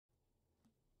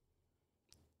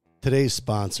Today's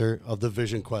sponsor of the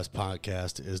Vision Quest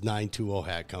podcast is 920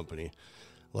 Hat Company.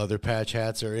 Leather patch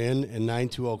hats are in, and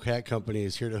 920 Hat Company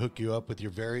is here to hook you up with your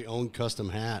very own custom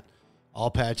hat. All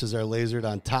patches are lasered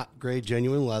on top-grade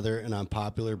genuine leather and on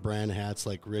popular brand hats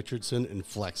like Richardson and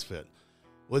FlexFit.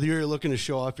 Whether you're looking to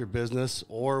show off your business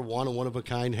or want a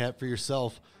one-of-a-kind hat for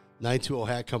yourself, 920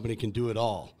 Hat Company can do it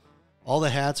all. All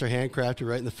the hats are handcrafted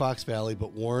right in the Fox Valley,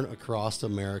 but worn across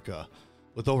America.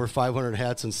 With over 500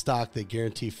 hats in stock, they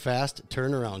guarantee fast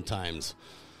turnaround times.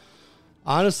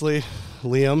 Honestly,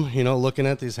 Liam, looking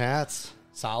at these hats,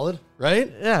 solid, right?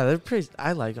 Yeah, they're pretty.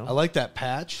 I like them. I like that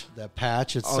patch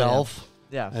itself. Oh,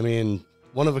 yeah. I mean,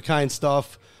 one-of-a-kind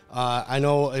stuff. I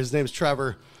know his name's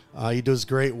Trevor. He does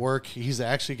great work. He's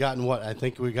actually gotten I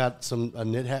think we got a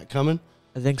knit hat coming.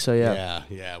 I think so, yeah.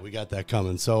 Yeah, we got that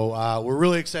coming. So we're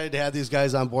really excited to have these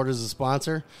guys on board as a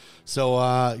sponsor.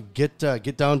 So get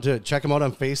down to check them out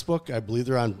on Facebook. I believe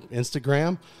they're on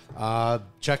Instagram.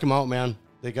 Check them out, man.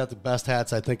 They got the best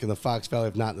hats, I think, in the Fox Valley,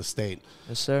 if not in the state.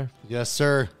 Yes, sir. Yes,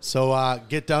 sir. So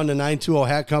get down to 920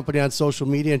 Hat Company on social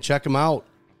media and check them out.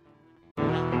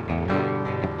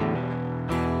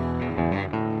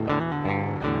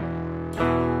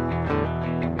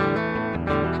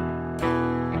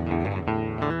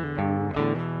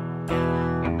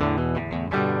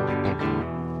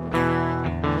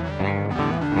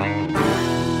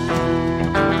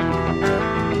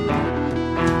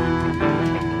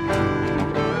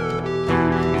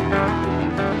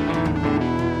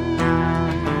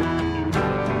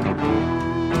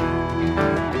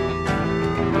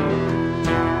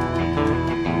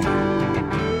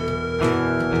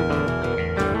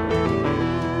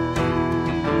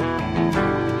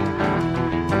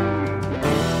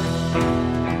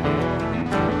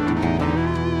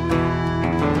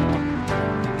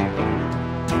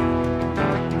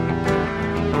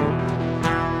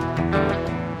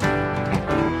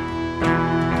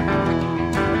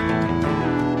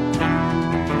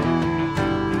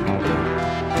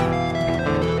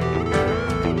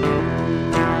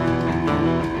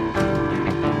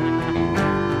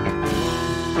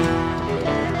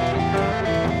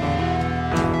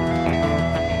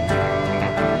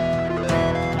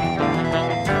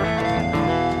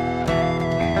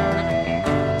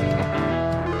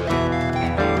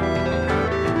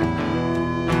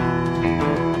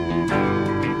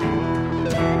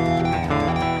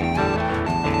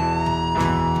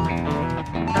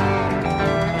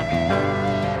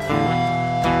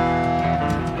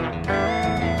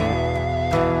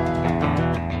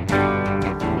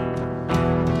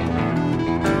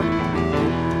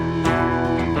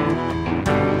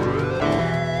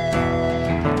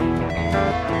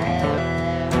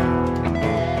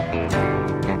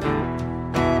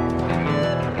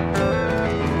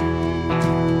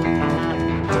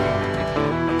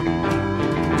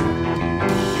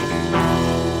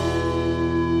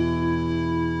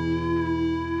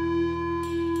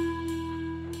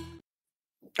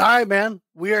 All right, man.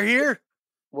 We are here.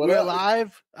 We're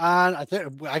live on, I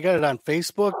think I got it on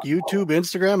Facebook, YouTube,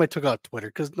 Instagram. I took out Twitter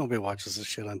because nobody watches this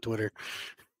shit on Twitter.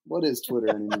 What is Twitter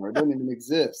anymore? It doesn't even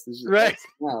exist. This is right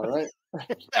now, right?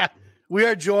 We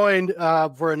are joined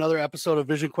for another episode of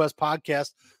Vision Quest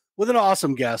podcast with an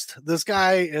awesome guest. This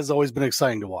guy has always been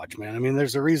exciting to watch, man. I mean,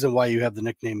 there's a reason why you have the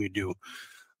nickname you do,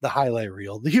 the highlight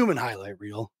reel, the human highlight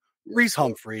reel. Yeah. Reece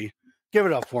Humphrey. Give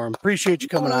it up for him. Appreciate you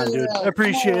coming on, dude. I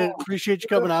appreciate it. Appreciate you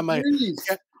coming on. My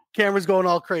camera's going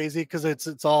all crazy because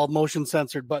it's all motion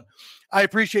censored, but I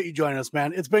appreciate you joining us,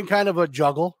 man. It's been kind of a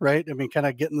juggle, right? I mean, kind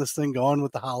of getting this thing going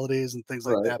with the holidays and things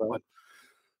like that. Right. But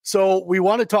so we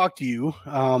want to talk to you.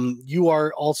 You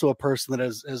are also a person that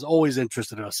has always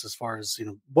interested us as far as,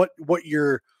 what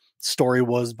your story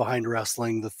was behind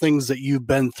wrestling, the things that you've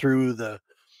been through,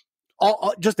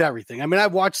 just everything. I mean,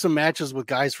 I've watched some matches with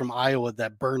guys from Iowa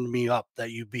that burned me up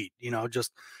that you beat,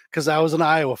 just because I was an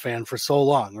Iowa fan for so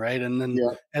long, right? And then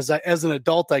as an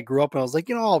adult, I grew up and I was like,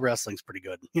 all wrestling's pretty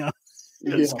good. You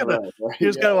just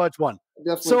gotta watch one.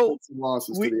 Definitely some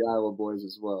losses to the Iowa boys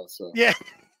as well. So yeah.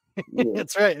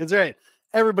 That's right. That's right.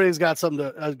 Everybody's got something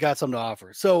to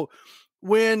offer. So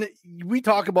when we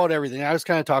talk about everything, I was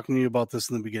kind of talking to you about this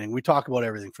in the beginning. We talk about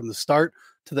everything from the start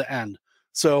to the end.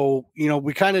 So,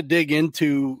 we kind of dig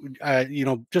into,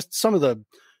 just some of the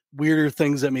weirder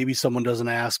things that maybe someone doesn't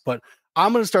ask, but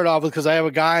I'm going to start off with, because I have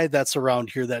a guy that's around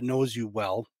here that knows you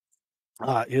well.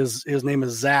 His name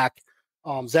is Zach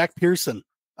Pearson.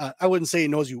 I wouldn't say he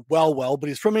knows you well, but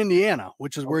he's from Indiana,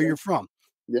 which is where you're from.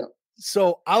 Yeah.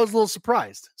 So I was a little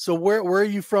surprised. So where are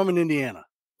you from in Indiana?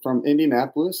 From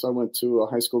Indianapolis. I went to a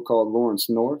high school called Lawrence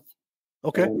North.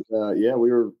 Okay. And,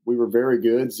 we were very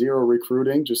good. Zero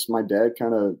recruiting. Just my dad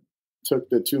kind of took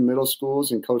the 2 middle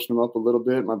schools and coached them up a little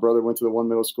bit. My brother went to the 1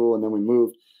 middle school, and then we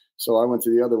moved. So I went to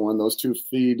the other one. Those 2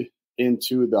 feed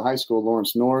into the high school,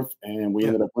 Lawrence North, and we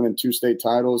ended up winning 2 state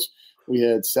titles. We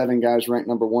had 7 guys ranked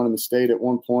number 1 in the state at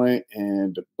one point,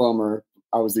 and bummer,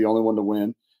 I was the only one to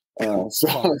win. So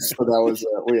that was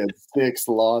we had 6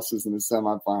 losses in the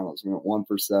semifinals. We went 1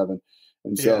 for 7.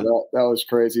 And so that was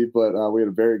crazy, but we had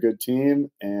a very good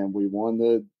team, and we won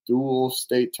the dual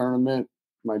state tournament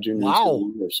my junior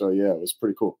year. So it was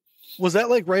pretty cool. Was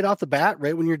that like right off the bat,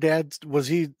 right when your dad was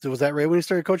that right when he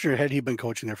started coaching, or had he been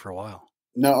coaching there for a while?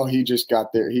 No, he just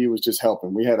got there. He was just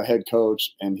helping. We had a head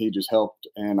coach, and he just helped.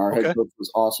 And our head coach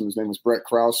was awesome. His name was Brett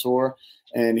Krausor,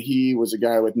 and he was a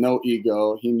guy with no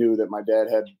ego. He knew that my dad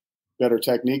had better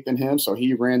technique than him, so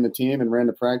he ran the team and ran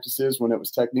the practices. When it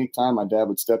was technique time, my dad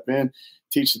would step in,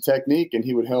 teach the technique, and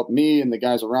he would help me and the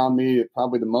guys around me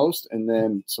probably the most. And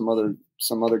then some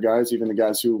other guys, even the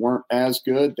guys who weren't as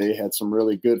good, they had some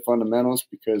really good fundamentals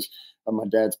because of my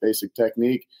dad's basic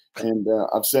technique. And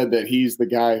I've said that he's the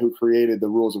guy who created the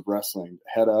rules of wrestling: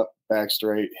 head up, back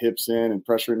straight, hips in, and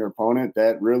pressuring your opponent.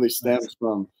 That really stems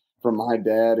from my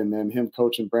dad, and then him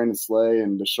coaching Brandon Slay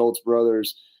and the Schultz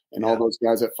brothers and all those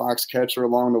guys at Foxcatcher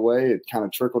along the way. It kind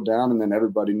of trickled down, and then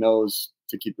everybody knows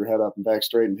to keep your head up and back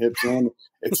straight and hips in.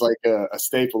 It's like a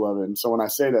staple of it. And so when I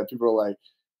say that, people are like,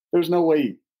 there's no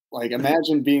way. Like,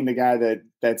 imagine being the guy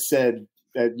that said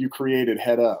that you created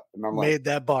head up. And I'm made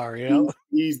that bar,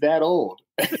 he's that old.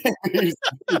 he's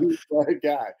that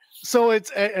guy. So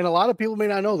and a lot of people may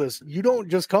not know this. You don't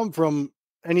just come from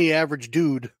any average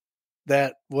dude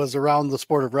that was around the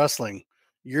sport of wrestling.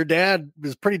 Your dad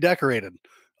is pretty decorated.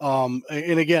 And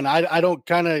again, I don't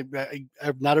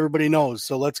not everybody knows.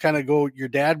 So let's kind of go. Your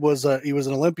dad he was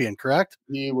an Olympian, correct?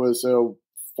 He was a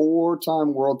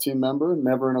 4-time world team member,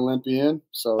 never an Olympian.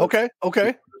 So okay.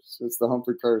 It's the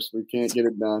Humphrey curse. We can't get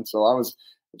it done. So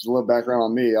just a little background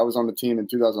on me. I was on the team in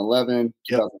 2011,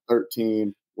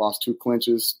 2013, lost 2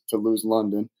 clinches to lose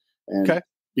London, and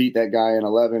beat that guy in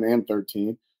 11 and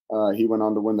 13. He went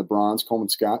on to win the bronze, Coleman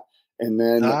Scott. And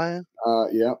then,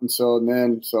 and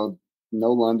so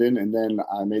no London. And then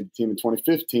I made the team in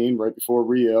 2015, right before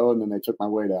Rio, and then they took my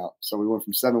weight out. So we went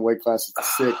from 7 weight classes to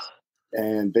 6,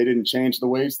 and they didn't change the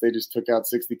weights. They just took out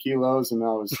 60 kilos, and I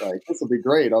was like, this will be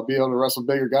great. I'll be able to wrestle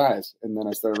bigger guys. And then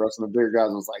I started wrestling the bigger guys.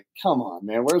 I was like, come on,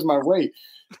 man, where's my weight?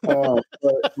 But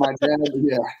my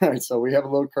dad, so we have a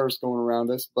little curse going around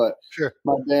us. But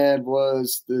my dad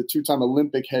was the 2-time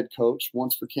Olympic head coach,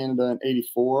 once for Canada in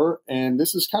 '84. And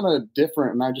this is kind of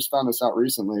different, and I just found this out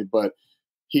recently, but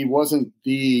he wasn't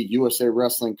the USA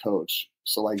wrestling coach.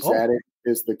 So Zadok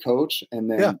is the coach,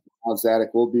 and then now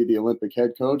Zadok will be the Olympic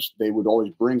head coach. They would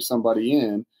always bring somebody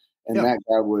in, and that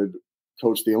guy would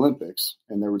coach the Olympics,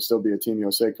 and there would still be a Team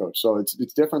USA coach. So it's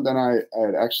different than I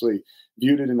had actually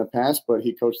viewed it in the past, but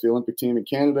he coached the Olympic team in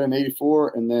Canada in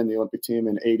 '84 and then the Olympic team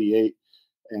in '88,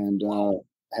 and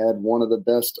had one of the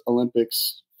best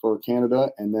Olympics for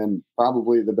Canada, and then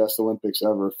probably the best Olympics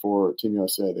ever for Team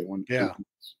USA. They won.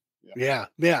 Yeah.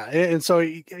 And so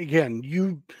again,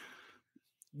 you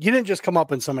didn't just come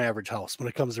up in some average house when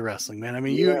it comes to wrestling, man. I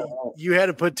mean, you had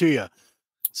to put to you.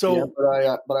 So,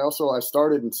 but I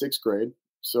started in 6th grade.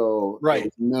 So there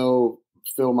was no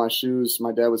fill my shoes.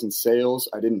 My dad was in sales.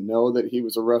 I didn't know that he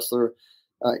was a wrestler.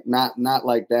 Not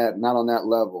like that, not on that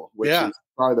level, which is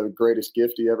probably the greatest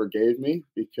gift he ever gave me,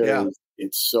 because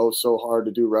it's so hard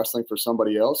to do wrestling for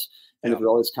somebody else. And if you're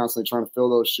always constantly trying to fill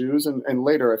those shoes, and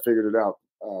later I figured it out,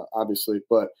 obviously,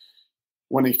 but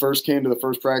when he first came to the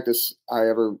first practice I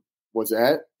ever was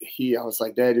at, I was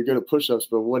like, Dad, you're good at push-ups,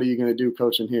 but what are you going to do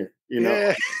coaching here?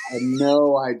 I had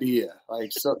no idea.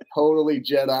 So totally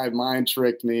Jedi mind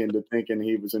tricked me into thinking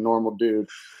he was a normal dude.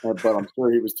 But I'm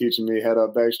sure he was teaching me head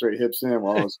up, back straight, hips in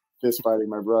while I was fist fighting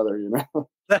my brother,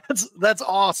 That's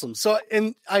awesome. So,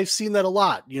 and I've seen that a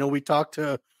lot. We talk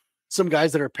to some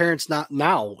guys that are parents not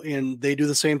now, and they do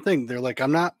the same thing. They're like,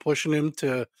 I'm not pushing him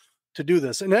to do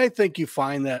this. And I think you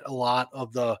find that a lot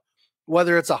of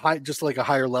whether it's just like a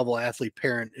higher level athlete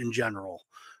parent in general,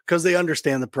 because they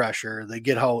understand the pressure, they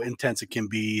get how intense it can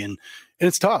be. And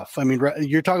it's tough. I mean,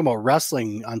 you're talking about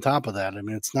wrestling on top of that. I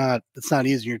mean, it's not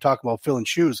easy. You're talking about filling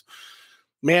shoes,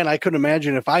 man. I couldn't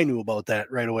imagine if I knew about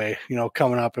that right away,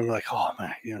 coming up and like, oh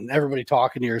man, everybody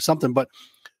talking to you or something. But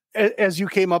as you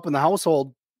came up in the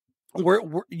household,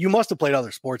 you must have played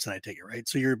other sports, and I take it, right?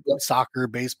 So you're soccer,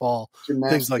 baseball,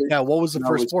 things like that. What was the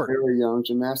first sport? Very young.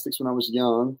 Gymnastics when I was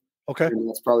young. Okay. And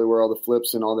that's probably where all the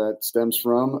flips and all that stems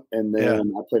from. And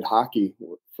then I played hockey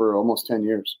for almost 10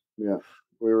 years. Yeah.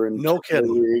 We were in no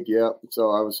kidding league. Yeah. So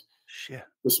I was Shit.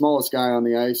 the smallest guy on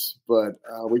the ice, but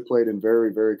we played in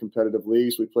very, very competitive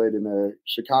leagues. We played in the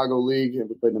Chicago League, and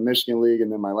we played in the Michigan League,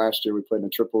 and then my last year we played in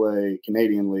the AAA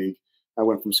Canadian League. I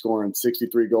went from scoring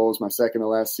 63 goals my second to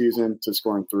last season to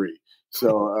scoring 3.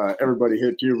 So everybody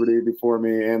hit puberty before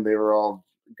me, and they were all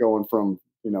going from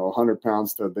 100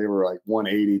 pounds to they were like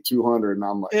 180, 200, and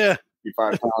I'm like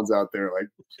 55 pounds out there. Like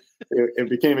it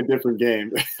became a different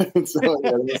game. So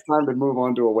it was time to move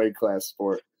on to a weight class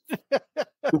sport.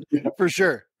 For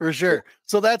sure.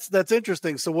 So that's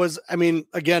interesting. So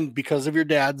again, because of your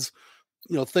dad's,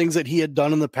 things that he had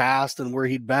done in the past and where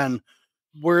he'd been,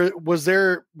 was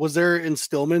there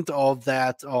instillment of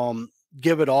that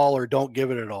give it all or don't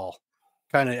give it at all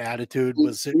kind of attitude?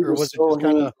 Was it just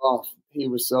kind of off? He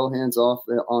was so hands off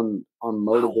on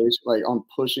motivation, like on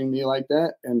pushing me like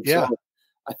that. And so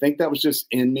I think that was just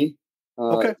in me.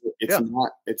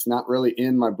 It's not really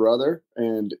in my brother.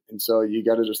 And so you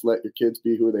got to just let your kids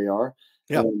be who they are.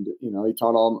 Yeah. And, he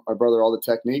taught my brother all the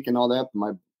technique and all that.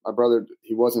 But my brother,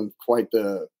 he wasn't quite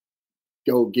the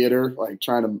go-getter, like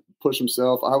trying to push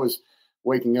himself. I was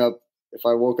waking up. If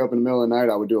I woke up in the middle of the night,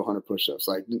 I would do 100 push-ups.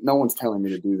 Like no one's telling me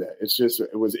to do that. It's just,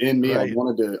 it was in me. Right. I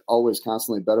wanted to always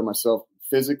constantly better myself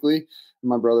physically. And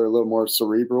my brother, a little more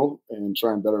cerebral and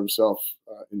try and better himself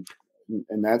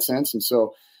in that sense. And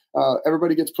so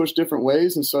everybody gets pushed different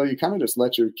ways. And so you kind of just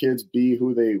let your kids be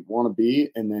who they want to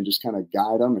be and then just kind of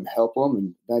guide them and help them.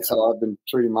 And that's how I've been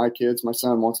treating my kids. My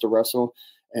son wants to wrestle,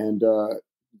 and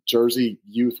Jersey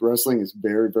youth wrestling is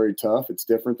very, very tough. It's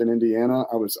different than Indiana.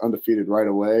 I was undefeated right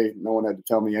away. No one had to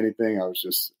tell me anything. I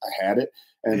had it.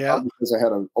 And because I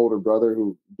had an older brother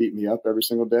who beat me up every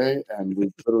single day, and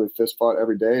we literally fist fought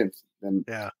every day. And then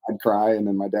I'd cry, and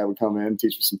then my dad would come in and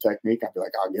teach me some technique. I'd be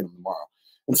like, I'll get him tomorrow.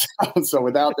 And so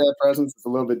without that presence, it's a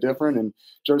little bit different. And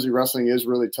Jersey wrestling is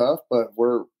really tough, but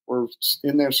we're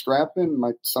in there scrapping.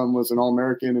 My son was an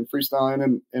All-American in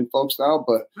freestyling and folk style,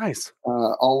 but nice.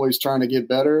 Always trying to get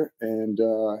better. And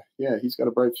he's got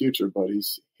a bright future, but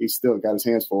he's still got his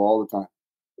hands full all the time.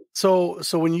 So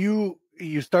when you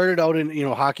started out in,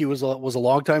 hockey was a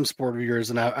long time sport of yours,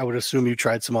 and I would assume you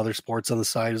tried some other sports on the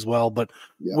side as well. But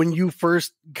when you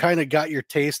first kind of got your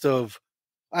taste of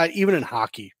even in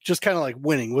hockey, just kind of like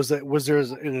winning, was there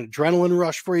an adrenaline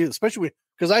rush for you, especially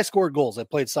because I scored goals? I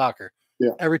played soccer. Yeah.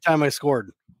 Every time I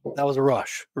scored, that was a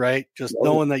rush, right? Just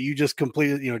knowing that you just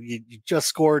completed, you just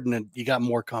scored and then you got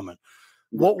more coming.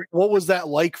 What was that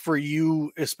like for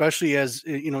you, especially as,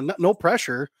 no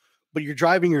pressure, but you're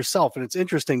driving yourself? And it's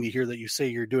interesting to hear that you say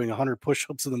you're doing 100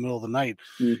 push-ups in the middle of the night,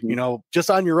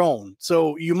 just on your own.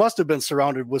 So you must have been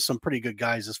surrounded with some pretty good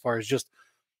guys as far as just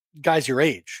guys your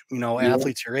age,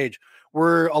 athletes your age.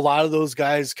 Were a lot of those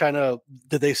guys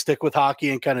did they stick with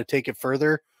hockey and kind of take it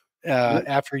further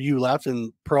after you left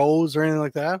in pros or anything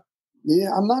like that?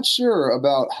 Yeah, I'm not sure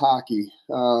about hockey.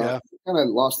 Kind of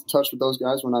lost touch with those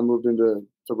guys when I moved into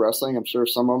wrestling. I'm sure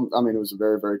some of them, it was a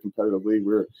very, very competitive league.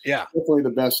 We were definitely the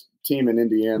best team in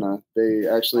Indiana. They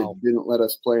actually didn't let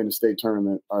us play in the state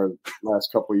tournament our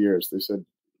last couple of years. They said,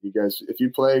 you guys, if you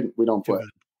played, we don't play.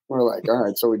 We're like, all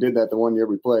right. So we did that the one year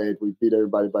we played. We beat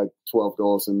everybody by 12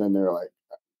 goals, and then they're like,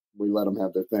 we let them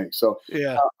have their thing. So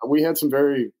we had some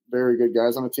very, very good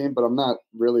guys on the team, but I'm not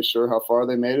really sure how far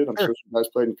they made it. I'm sure some guys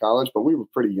played in college, but we were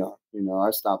pretty young.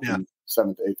 I stopped in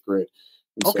 7th, 8th grade.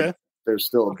 And so there's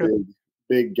still a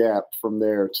big gap from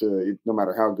there to no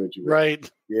matter how good you were. Right.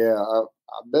 Yeah. I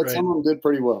bet some of them did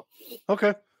pretty well.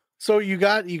 Okay. So you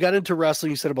got into wrestling,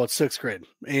 you said about 6th grade,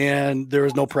 and there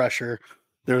was no pressure.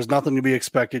 There was nothing to be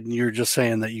expected. And you're just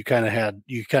saying that you kind of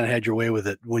had your way with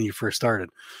it when you first started.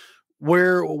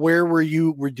 Where were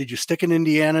you? Did you stick in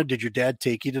Indiana? Did your dad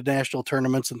take you to national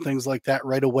tournaments and things like that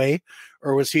right away?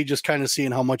 Or was he just kind of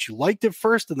seeing how much you liked it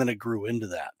first and then it grew into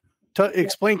that?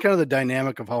 Explain kind of the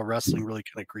dynamic of how wrestling really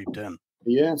kind of creeped in.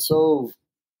 Yeah. So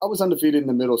I was undefeated in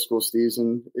the middle school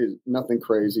season. Nothing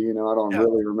crazy. I don't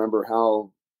really remember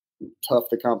how tough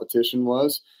the competition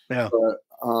was, but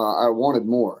I wanted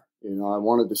more. I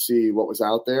wanted to see what was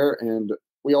out there, and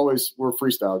we always were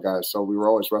freestyle guys. So we were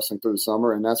always wrestling through the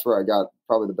summer, and that's where I got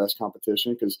probably the best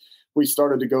competition because we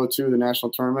started to go to the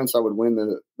national tournaments. I would win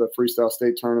the freestyle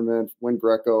state tournament, win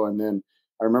Greco. And then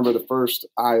I remember the first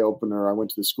eye opener, I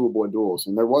went to the schoolboy duels,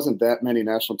 and there wasn't that many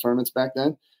national tournaments back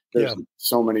then. There's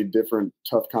so many different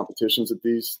tough competitions at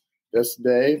this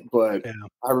day, but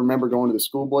I remember going to the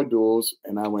schoolboy duels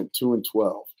and I went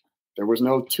 2-12. There was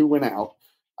no 2 and out.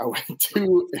 I went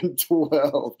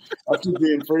 2-12 after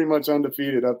being pretty much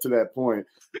undefeated up to that point.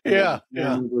 And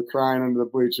we're crying under the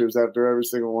bleachers after every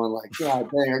single one. Like, God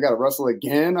dang, I got to wrestle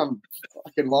again. I'm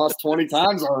fucking lost 20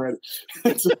 times already.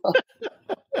 So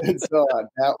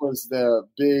that was the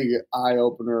big eye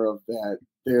opener of that.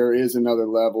 There is another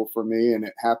level for me, and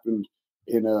it happened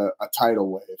in a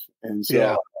tidal wave. And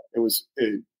so it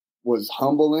was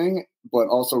humbling, but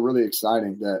also really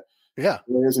exciting that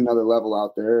there is another level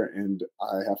out there, and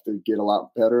I have to get a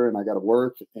lot better, and I got to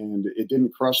work. And it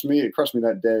didn't crush me. It crushed me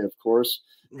that day, of course,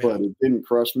 but it didn't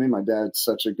crush me. My dad's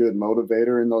such a good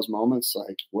motivator in those moments.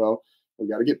 Like, well, we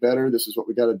got to get better. This is what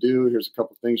we got to do. Here's a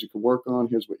couple of things you can work on.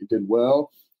 Here's what you did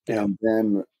well. And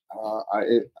then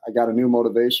I got a new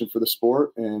motivation for the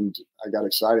sport, and I got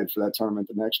excited for that tournament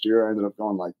the next year. I ended up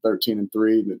going like 13-3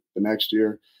 the next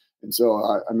year. And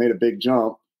so I made a big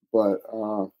jump, but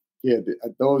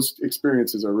those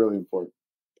experiences are really important.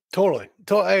 Totally.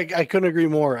 I couldn't agree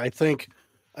more. I think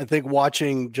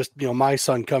watching just, my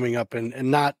son coming up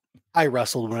and not, I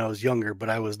wrestled when I was younger, but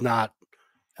I was not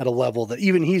at a level that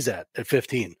even he's at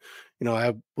 15.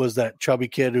 I was that chubby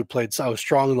kid who I was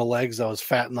strong in the legs. I was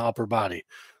fat in the upper body.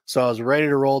 So I was ready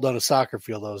to roll down a soccer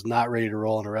field. I was not ready to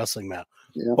roll on a wrestling mat.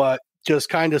 Yeah. But just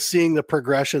kind of seeing the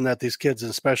progression that these kids,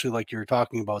 especially like you were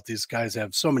talking about, these guys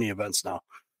have so many events now,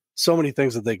 so many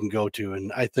things that they can go to.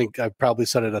 And I think I've probably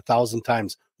said it 1,000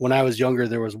 times. When I was younger,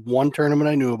 there was one tournament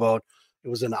I knew about. It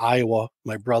was in Iowa.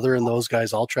 My brother and those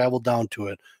guys all traveled down to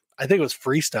it. I think it was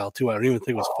freestyle too. I don't even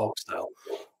think it was folk style.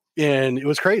 And it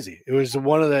was crazy. It was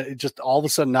one of the, just all of a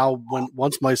sudden now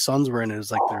once my sons were in it, it's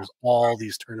like there's all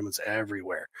these tournaments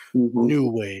everywhere,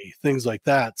 New Way, things like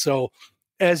that. So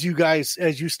as you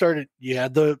started, you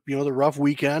had the rough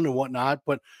weekend and whatnot,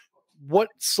 but what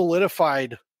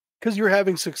solidified, because you're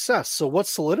having success. So what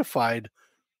solidified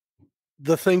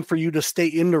the thing for you to stay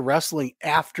into wrestling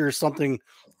after something,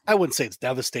 I wouldn't say it's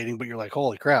devastating, but you're like,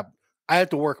 holy crap, I have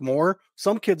to work more.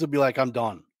 Some kids would be like, I'm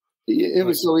done. It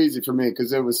was so easy for me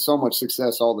because there was so much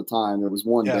success all the time. It was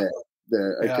one day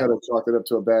that I could have chalked it up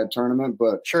to a bad tournament,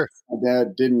 but my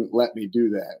dad didn't let me do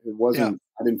that. It wasn't,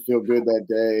 I didn't feel good that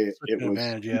day. It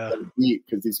was deep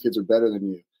because these kids are better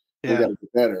than you. We got to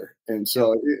get better. And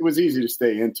so it was easy to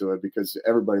stay into it because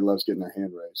everybody loves getting their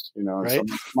hand raised, Right?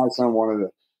 So my son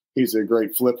he's a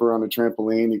great flipper on a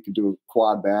trampoline. He can do a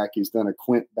quad back. He's done a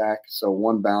quint back. So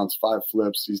 1 bounce, 5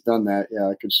 flips. He's done that. Yeah,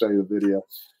 I could show you the video.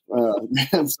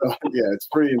 And so, it's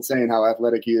pretty insane how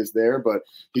athletic he is there, but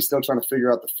he's still trying to figure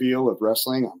out the feel of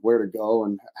wrestling, where to go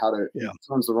and how to, he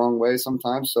turns the wrong way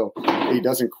sometimes. So he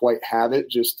doesn't quite have it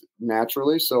just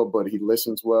naturally. So, but he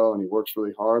listens well and he works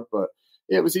really hard, but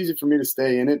it was easy for me to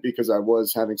stay in it because I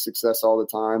was having success all the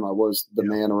time. I was the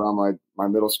man around my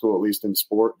middle school, at least in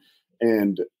sport.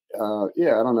 And I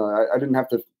don't know. I didn't have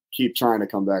to keep trying to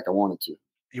come back. I wanted to.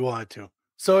 You wanted to.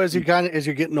 So as you're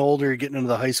getting older, you're getting into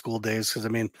the high school days, because I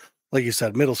mean, like you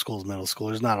said, middle school is middle school.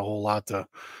 There's not a whole lot to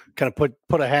kind of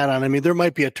put a hat on. I mean, there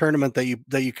might be a tournament that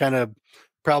you kind of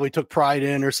probably took pride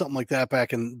in or something like that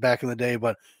back in the day.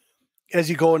 But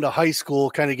as you go into high school,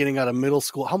 kind of getting out of middle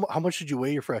school, how much did you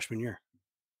weigh your freshman year?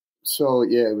 So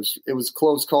it was a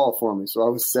close call for me. So I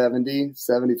was 70,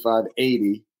 75,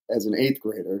 80 as an 8th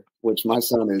grader, which my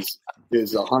son is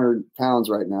 100 pounds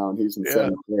right now, and he's in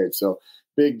 7th grade. So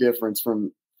big difference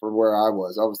from where I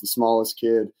was. I was the smallest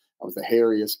kid. I was the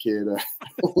hairiest kid.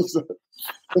 It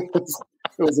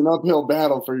was an uphill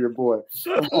battle for your boy.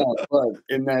 But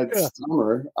in that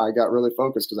summer, I got really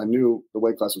focused because I knew the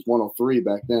weight class was 103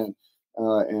 back then.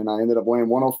 And I ended up weighing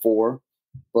 104.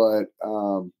 But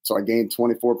so I gained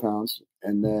 24 pounds.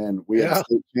 And then we had a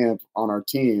state champ on our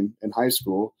team in high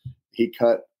school. He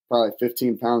cut probably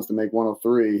 15 pounds to make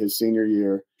 103 his senior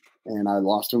year. And I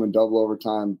lost him in double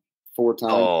overtime 4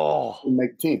 times to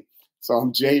make the team. So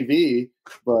I'm JV,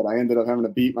 but I ended up having to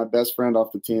beat my best friend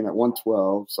off the team at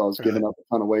 112. So I was giving up a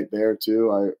ton of weight there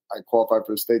too. I qualified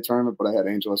for the state tournament, but I had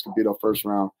Angel Escobedo first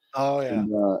round.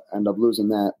 And ended up losing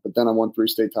that. But then I won 3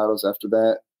 state titles after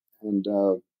that. And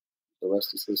the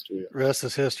rest is history. Rest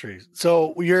is history.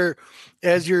 So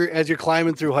as you're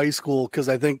climbing through high school, because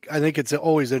I think it's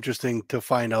always interesting to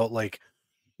find out, like,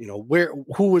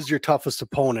 who was your toughest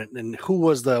opponent and who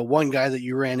was the one guy that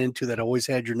you ran into that always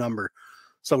had your number.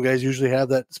 Some guys usually have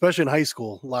that, especially in high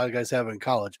school. A lot of guys have it in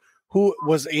college. Who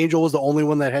was Angel was the only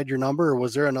one that had your number, or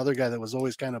was there another guy that was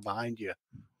always kind of behind you?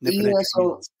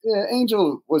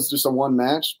 Angel was just a one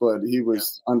match, but he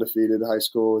was undefeated in high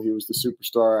school. He was the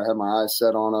superstar. I had my eyes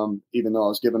set on him. Even though I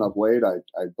was giving up weight,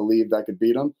 I believed I could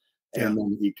beat him. And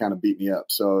then he kind of beat me up.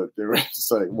 So there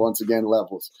was once again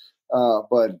levels.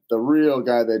 But the real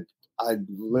guy that I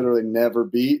literally never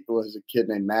beat was a kid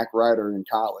named Mac Ryder in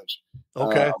college.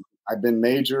 Okay. I've been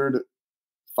majored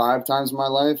 5 times in my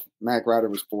life. Mac Ryder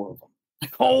was 4 of them.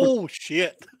 Oh,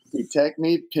 shit. He teched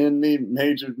me, pinned me,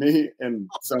 majored me, and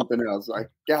something else.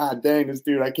 Like, God dang, this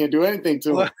dude, I can't do anything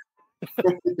to him.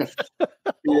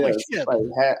 Holy shit.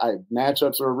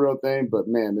 Matchups are a real thing, but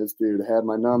man, this dude had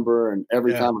my number, and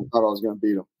every time I thought I was going to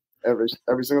beat him,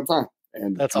 every single time.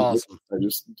 And that's awesome.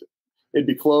 It'd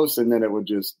be close, and then it would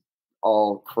just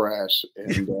all crash.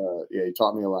 And he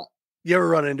taught me a lot. You ever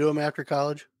run into him after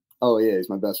college? Oh yeah, he's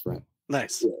my best friend.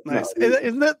 Nice, nice. No,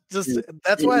 isn't that just?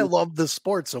 That's why I love this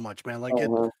sport so much, man. Like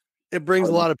it brings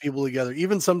a lot of people together.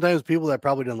 Even sometimes people that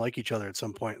probably didn't like each other at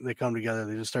some point, and they come together.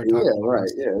 They just start talking. Yeah, right.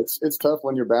 Yeah, it's tough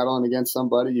when you're battling against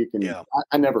somebody. You can. Yeah.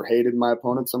 I never hated my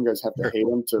opponent. Some guys have to hate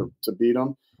him to beat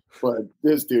him, but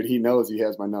this dude, he knows he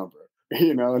has my number.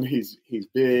 You know, and he's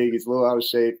big. He's a little out of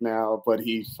shape now, but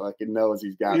he fucking knows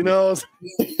he's got me. He knows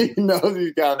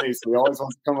he's got me. So he always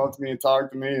wants to come up to me and talk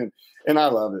to me, and I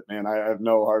love it, man. I have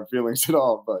no hard feelings at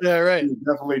all. But yeah, right. He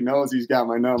definitely knows he's got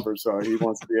my number, so he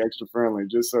wants to be extra friendly,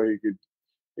 just so he could.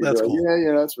 That's cool.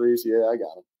 Yeah, that's Reece. Yeah, I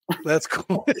got him. That's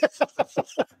cool.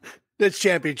 This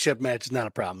championship match is not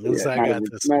a problem. I got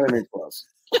this. Not even close.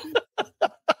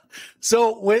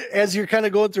 So as you're kind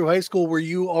of going through high school, were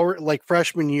you already, like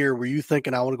freshman year, were you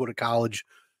thinking, I want to go to college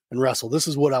and wrestle? This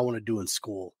is what I want to do in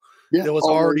school. Yeah, it was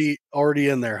already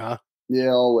in there, huh?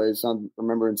 Yeah, always. I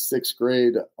remember in 6th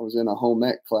grade, I was in a home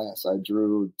ec class. I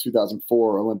drew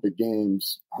 2004 Olympic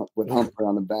Games with Humphrey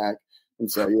on the back. And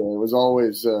so, yeah, it was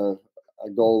always a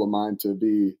goal of mine to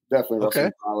be definitely wrestling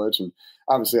in college. And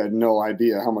obviously I had no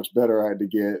idea how much better I had to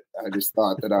get. I just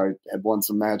thought that I had won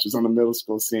some matches on the middle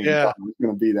school scene. Yeah. I was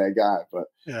going to be that guy. But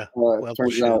it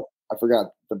turns out I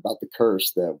forgot about the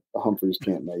curse that the Humphreys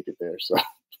can't make it there. So,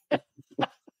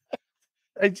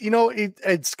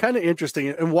 it's kind of interesting.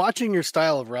 And watching your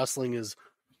style of wrestling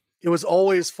it was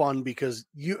always fun because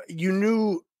you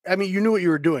knew what you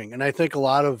were doing. And I think a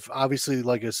lot of, obviously,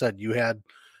 like I said, you had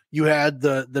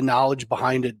the knowledge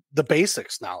behind it, the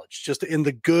basics knowledge, just in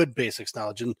the good basics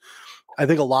knowledge. And I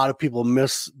think a lot of people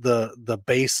miss the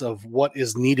base of what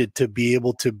is needed to be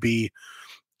able to be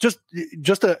just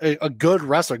a good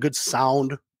wrestler, good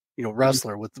sound,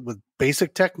 wrestler with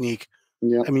basic technique.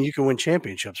 Yeah. I mean, you can win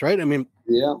championships, right? I mean,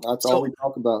 yeah, that's all we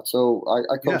talk about. So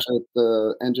I coach at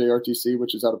the NJRTC,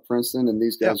 which is out of Princeton, and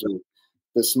these guys are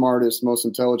the smartest, most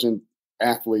intelligent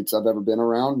athletes I've ever been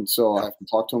around. And so I have to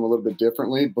talk to them a little bit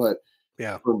differently, but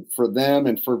for them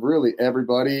and for really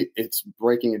everybody, it's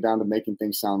breaking it down to making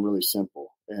things sound really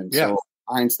simple. And so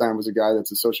Einstein was a guy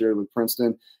that's associated with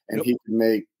Princeton, and he could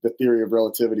make the theory of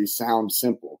relativity sound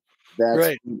simple.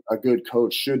 That's a good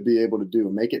coach should be able to do.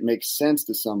 Make it make sense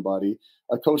to somebody.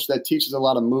 A coach that teaches a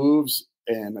lot of moves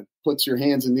and puts your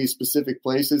hands in these specific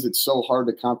places, it's so hard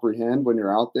to comprehend when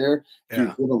you're out there. You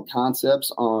give them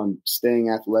concepts on staying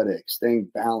athletic, staying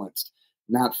balanced,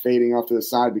 not fading off to the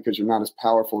side because you're not as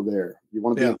powerful there. You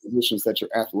want to be in positions that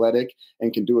you're athletic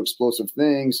and can do explosive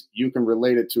things. You can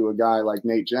relate it to a guy like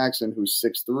Nate Jackson, who's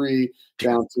 6'3",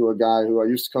 down to a guy who I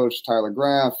used to coach, Tyler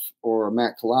Graff, or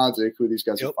Matt Kolodzik, who these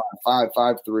guys are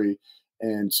 5'5", 5'3".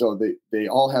 And so they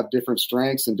all have different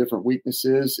strengths and different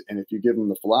weaknesses. And if you give them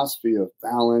the philosophy of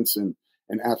balance and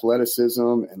athleticism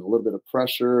and a little bit of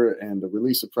pressure and the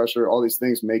release of pressure, all these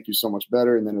things make you so much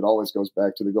better. And then it always goes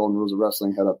back to the golden rules of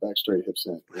wrestling: head up, back straight, hips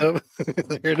in.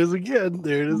 There it is again.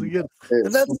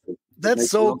 And that's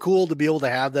so cool to be able to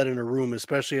have that in a room,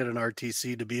 especially at an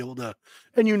RTC, to be able to,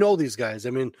 and these guys.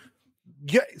 I mean,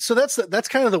 so that's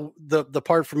kind of the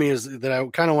part for me is that I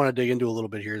kind of want to dig into a little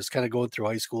bit here is kind of going through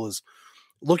high school is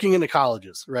looking into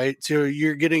colleges, right? So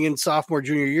you're getting in sophomore,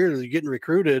 junior year, you're getting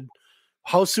recruited.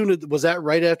 How soon was that?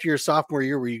 Right after your sophomore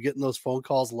year, were you getting those phone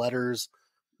calls, letters,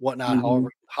 whatnot? Mm-hmm.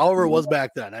 However it was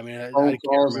back then. I mean, phone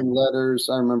calls and letters.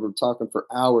 I remember talking for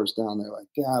hours down there. Like,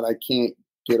 God, I can't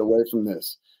get away from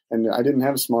this. And I didn't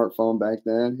have a smartphone back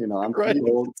then. I'm pretty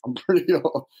old.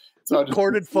 So I just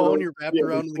corded phone. You're wrapped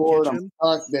around in the kitchen.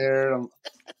 I'm stuck there. I'm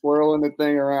swirling the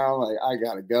thing around. Like, I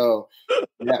gotta go.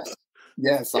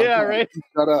 Yes. Right.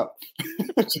 Shut up.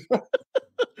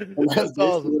 And that's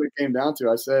awesome. What it came down to.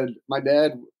 I said, my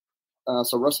dad,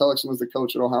 so Russ Hellickson was the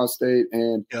coach at Ohio State,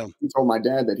 and he told my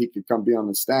dad that he could come be on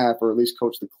the staff or at least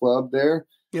coach the club there.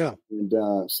 Yeah. And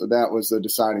so that was the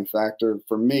deciding factor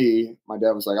for me. My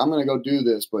dad was like, I'm going to go do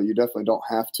this, but you definitely don't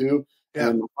have to. Yeah.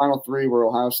 And the final 3 were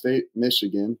Ohio State,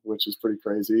 Michigan, which is pretty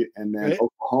crazy, and then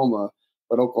Oklahoma.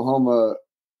 But Oklahoma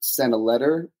sent a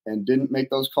letter and didn't make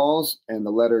those calls, and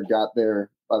the letter got there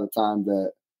by the time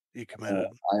that You committed.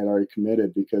 I had already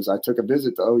committed because I took a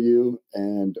visit to OU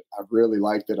and I really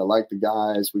liked it. I liked the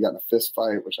guys. We got in a fist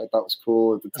fight, which I thought was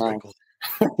cool at the time. Cool.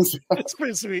 That's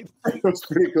pretty sweet. It was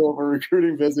pretty cool for a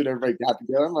recruiting visit. Everybody got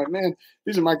together. I'm like, man,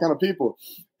 these are my kind of people.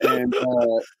 And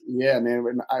yeah,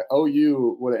 man,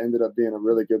 OU would have ended up being a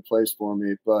really good place for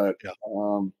me, but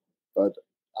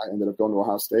I ended up going to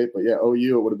Ohio State. But yeah,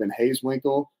 OU, it would have been Hayes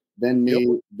Winkle, then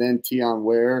me, then Tion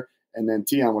Ware, and then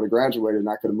Tion would have graduated, and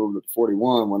I could have moved up to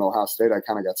 41. When Ohio State, I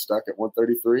kind of got stuck at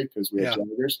 133 because we had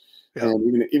Jaggers.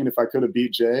 And even if I could have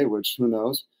beat Jay, which who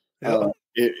knows,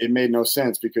 it made no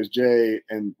sense because Jay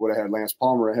and would have had Lance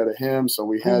Palmer ahead of him, so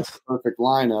we had the perfect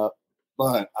lineup.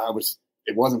 But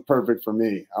it wasn't perfect for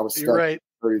me. I was stuck at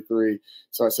 33,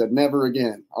 so I said never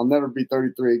again. I'll never be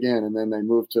 33 again. And then they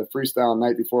moved to freestyle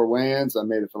night before weigh-ins. I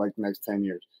made it for like the next 10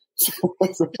 years.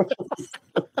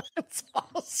 That's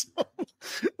awesome.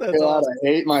 I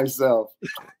hate myself.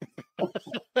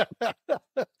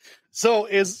 So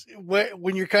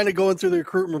when you're kind of going through the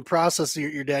recruitment process,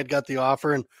 your dad got the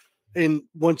offer, and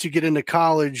once you get into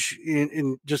college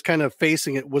and just kind of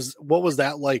facing it, what was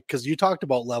that like? Because you talked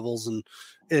about levels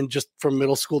and just from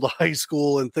middle school to high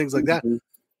school and things like that.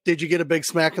 Did you get a big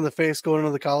smack in the face going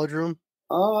into the college room?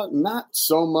 Not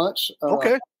so much.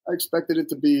 Okay. I expected it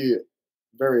to be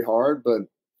very hard, but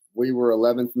we were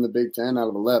 11th in the Big Ten out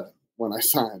of 11 when I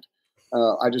signed.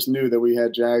 I just knew that we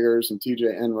had Jaggers and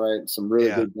TJ Enright and some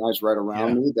really good guys right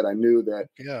around me that I knew that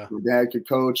my dad could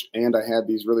coach, and I had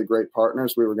these really great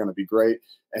partners. We were going to be great.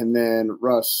 And then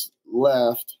Russ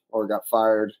left or got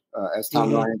fired as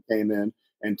Tom Ryan came in,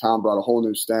 and Tom brought a whole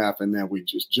new staff, and then we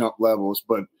just jumped levels.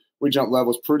 But we jumped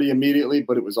levels pretty immediately,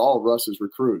 but it was all Russ's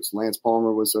recruits. Lance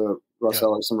Palmer was a Russ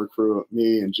Ellerson recruit,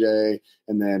 me and Jay,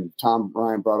 and then Tom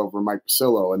Ryan brought over Mike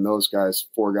Pasillo, and those guys,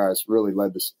 4 guys, really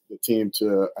led the team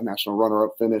to a national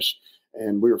runner-up finish.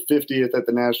 And we were 50th at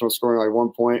the national, scoring like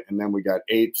 1 point, and then we got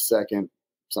 8th, 2nd,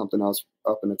 something else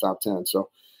up in the top 10. So,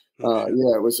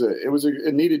 it was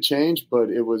a needed change, but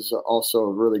it was also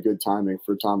really good timing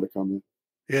for Tom to come in.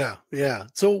 Yeah.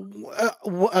 So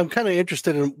I'm kind of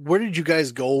interested in where did you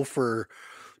guys go for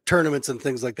tournaments and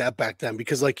things like that back then?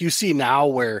 Because like you see now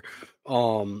where,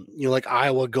 like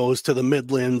Iowa goes to the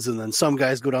Midlands and then some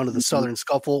guys go down to the Southern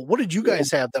Scuffle. What did you guys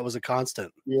have that was a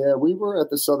constant? Yeah, we were at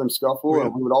the Southern Scuffle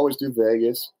and we would always do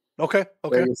Vegas. Okay.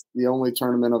 Vegas, the only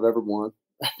tournament I've ever won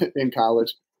in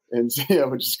college. And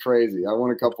which is crazy. I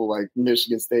won a couple like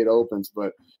Michigan State Opens,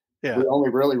 but we only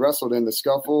really wrestled in the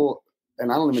Scuffle.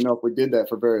 And I don't even know if we did that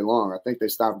for very long. I think they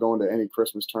stopped going to any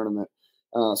Christmas tournament.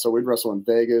 So we'd wrestle in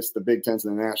Vegas, the Big Tens,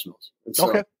 and the Nationals. And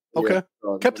so,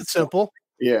 kept it simple.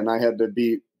 Yeah, and I had to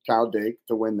beat Kyle Dake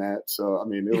to win that. So, I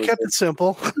mean, it kept it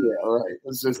simple. Yeah, right. It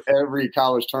was just every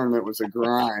college tournament was a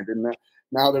grind. And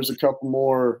now there's a couple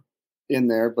more in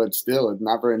there, but still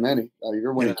not very many.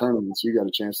 You're winning tournaments, you got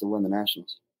a chance to win the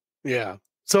Nationals. Yeah.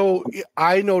 So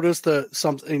I noticed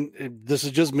something, this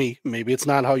is just me. Maybe it's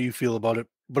not how you feel about it,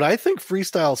 but I think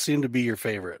freestyle seemed to be your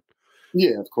favorite.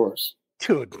 Yeah, of course.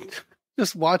 Dude,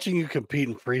 just watching you compete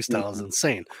in freestyle is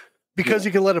insane because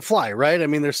you can let it fly, right? I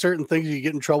mean, there's certain things you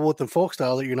get in trouble with in folk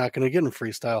style that you're not going to get in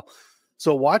freestyle.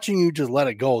 So watching you just let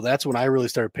it go, that's when I really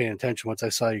started paying attention once I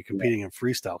saw you competing in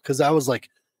freestyle. Because I was like,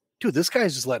 dude, this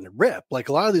guy's just letting it rip. Like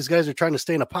a lot of these guys are trying to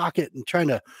stay in a pocket and trying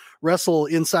to wrestle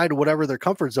inside of whatever their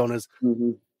comfort zone is.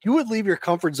 You would leave your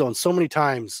comfort zone so many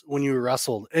times when you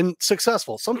wrestled and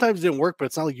successful. Sometimes it didn't work, but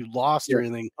it's not like you lost or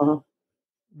anything.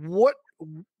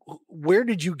 Where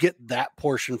did you get that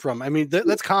portion from? I mean,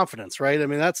 that's confidence, right? I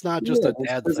mean, that's not just a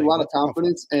dad There's thing. a lot of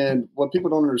confidence. And what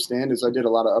people don't understand is I did a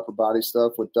lot of upper body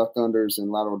stuff with duck unders and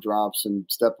lateral drops and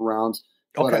step arounds.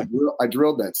 But I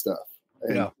drilled that stuff.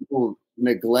 And people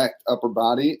neglect upper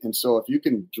body. And so if you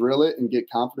can drill it and get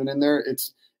confident in there,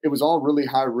 it was all really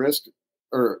high risk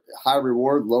or high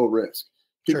reward, low risk.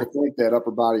 People think that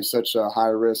upper body is such a high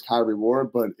risk, high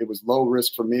reward, but it was low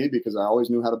risk for me because I always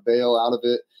knew how to bail out of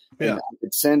it. And I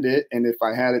could send it. And if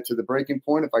I had it to the breaking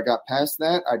point, if I got past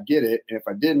that, I'd get it. And if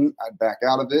I didn't, I'd back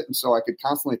out of it. And so I could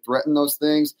constantly threaten those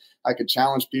things. I could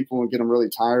challenge people and get them really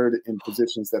tired in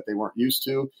positions that they weren't used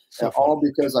to. All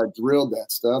because I drilled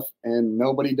that stuff and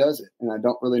nobody does it. And I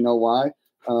don't really know why.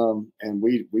 And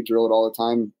we drill it all the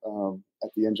time at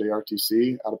the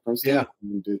NJRTC out of Princeton.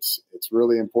 And it's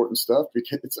really important stuff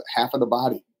because it's half of the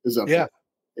body is up there.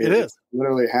 It is.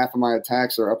 Literally half of my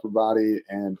attacks are upper body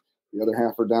and the other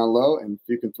half are down low. And if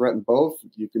you can threaten both,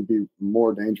 you can be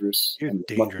more dangerous and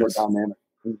much more dynamic.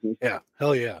 Yeah.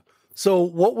 Hell yeah. So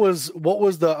what was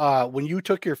the, when you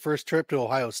took your first trip to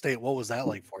Ohio State, what was that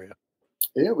like for you?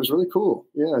 Yeah, it was really cool.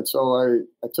 Yeah. And so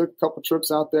I took a couple trips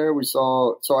out there.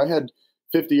 So I had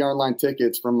 50-yard line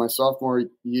tickets from my sophomore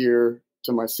year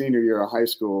to my senior year of high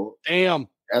school. Damn.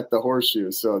 At the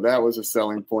Horseshoe. So that was a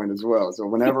selling point as well. So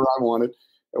whenever I wanted,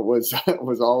 it was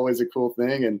always a cool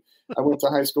thing. And I went to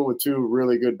high school with two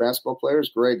really good basketball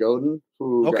players, Greg Oden,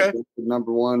 who got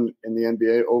number one in the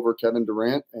NBA over Kevin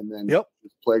Durant, and then was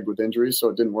plagued with injuries, so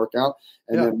it didn't work out.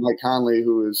 And then Mike Conley,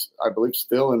 who is, I believe,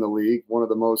 still in the league, one of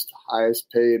the most highest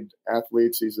paid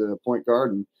athletes. He's a point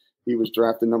guard, and he was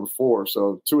drafted number 4.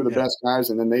 So two of the best guys,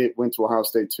 and then they went to Ohio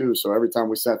State too. So every time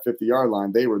we sat 50-yard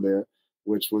line, they were there,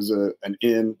 which was an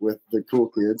in with the cool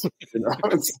kids. You know?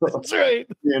 So that's right.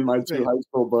 Me and my two high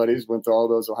school buddies went to all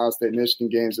those Ohio State Michigan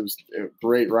games. It was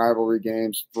great rivalry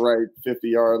games, right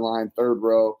 50-yard line, third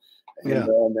row.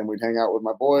 And then we'd hang out with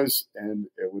my boys, and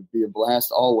it would be a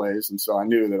blast always. And so I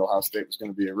knew that Ohio State was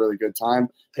going to be a really good time.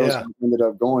 Those ended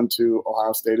up going to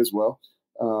Ohio State as well,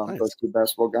 those two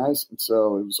basketball guys. And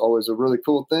so it was always a really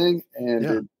cool thing,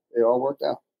 and it all worked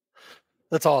out.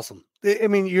 That's awesome. I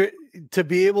mean, you're to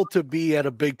be able to be at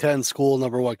a Big Ten school,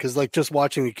 number one, because like just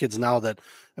watching the kids now the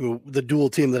dual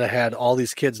team that I had, all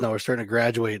these kids now are starting to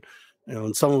graduate,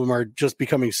 and some of them are just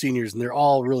becoming seniors, and they're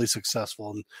all really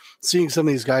successful. And seeing some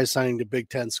of these guys signing to Big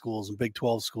Ten schools and Big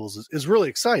 12 schools is really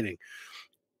exciting.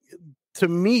 To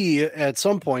me, at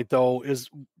some point though,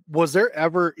 was there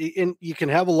ever, and you can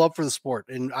have a love for the sport,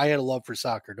 and I had a love for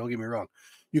soccer, don't get me wrong.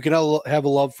 You can have a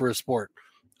love for a sport.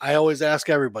 I always ask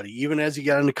everybody, even as you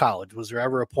get into college, was there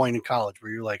ever a point in college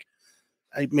where you're like,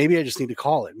 maybe I just need to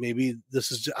call it. Maybe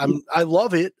this is, I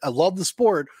love it. I love the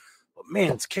sport, but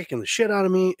man, it's kicking the shit out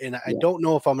of me. And I don't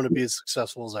know if I'm going to be as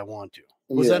successful as I want to.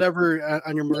 Was that ever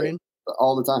on your brain?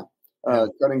 All the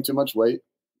time. Cutting too much weight,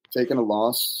 taking a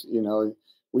loss. You know,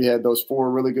 we had those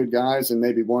 4 really good guys and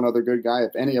maybe one other good guy.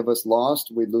 If any of us lost,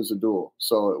 we'd lose a duel.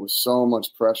 So it was so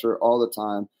much pressure all the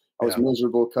time. I was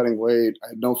miserable cutting weight. I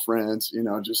had no friends, you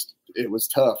know, just, it was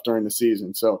tough during the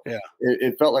season. So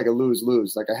it felt like a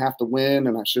lose-lose. Like I have to win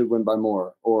and I should win by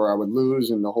more, or I would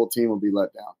lose and the whole team would be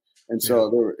let down. And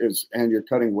so and you're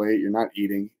cutting weight, you're not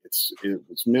eating. It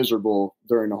was miserable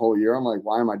during the whole year. I'm like,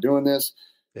 why am I doing this?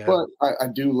 Yeah. But I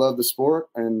do love the sport.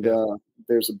 And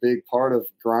there's a big part of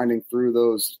grinding through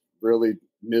those really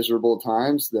miserable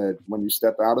times that when you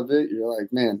step out of it, you're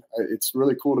like, man, it's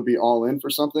really cool to be all in for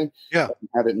something. Yeah.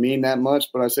 Have it mean that much.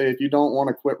 But I say, if you don't want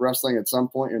to quit wrestling at some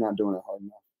point, you're not doing it hard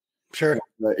enough. Sure.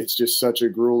 It's just such a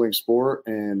grueling sport,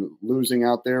 and losing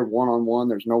out there one-on-one,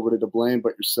 there's nobody to blame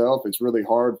but yourself. It's really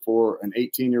hard for an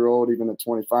 18-year-old, even a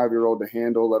 25-year-old to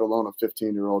handle, let alone a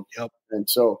 15-year-old. Yep. And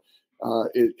so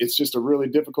it's just a really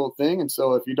difficult thing. And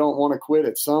so if you don't want to quit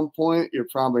at some point, you're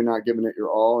probably not giving it your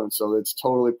all. And so it's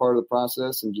totally part of the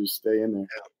process, and just stay in there.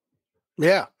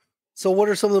 Yeah. So what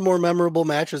are some of the more memorable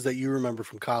matches that you remember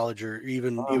from college or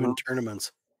even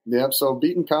tournaments? Yeah. So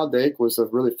beating Kyle Dake was a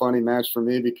really funny match for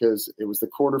me because it was the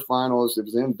quarterfinals. It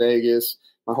was in Vegas.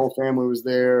 My whole family was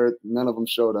there. None of them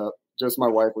showed up. Just my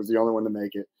wife was the only one to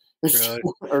make it. Really?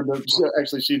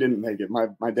 Actually, she didn't make it. My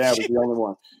dad was the only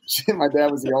one. My dad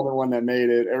was the only one that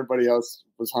made it. Everybody else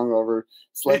was hungover,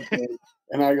 slept in.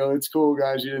 And I go, it's cool,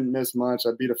 guys. You didn't miss much.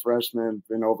 I beat a freshman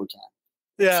in overtime.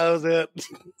 Yeah, that was it.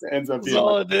 It ends up being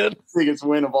all it did. Biggest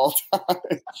win of all time.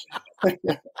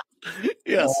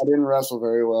 Yes. I didn't wrestle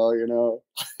very well, you know.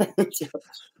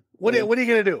 What are you going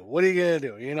to do? What are you going to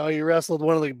do? You know, you wrestled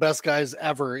one of the best guys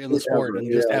ever in the sport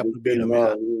and just happened to beat him.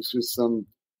 It was just some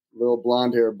little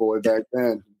blonde hair boy back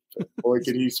then. Boy,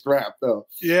 could he scrap, though.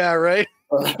 Yeah, right.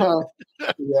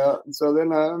 Yeah. So then,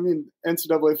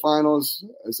 NCAA finals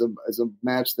is a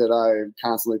match that I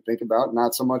constantly think about.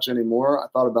 Not so much anymore. I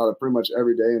thought about it pretty much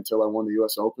every day until I won the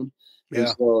U.S. Open. And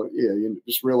so, you're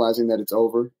just realizing that it's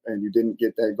over and you didn't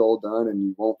get that goal done and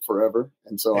you won't forever.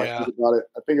 And so I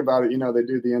think about it, you know, they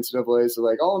do the NCAAs, they're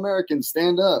like, all Americans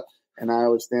stand up. And I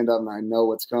always stand up and I know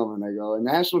what's coming. I go,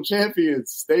 national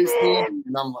champions, stay standing.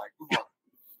 And I'm like,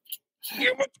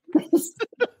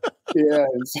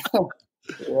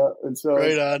 And so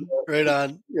right on.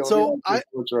 You know, so I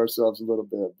torture ourselves a little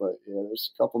bit, but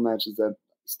there's a couple matches that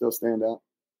still stand out.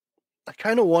 I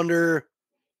kind of wonder,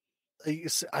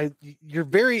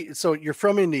 you're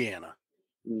from Indiana.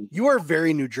 You are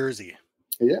very New Jersey.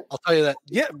 Yeah. I'll tell you that.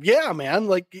 Yeah, man.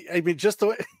 Like, I mean, just the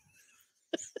way.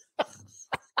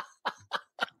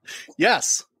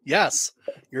 Yes.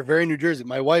 You're very New Jersey.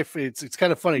 My wife, it's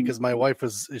kind of funny because my wife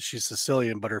she's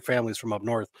Sicilian, but her family's from up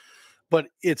north. But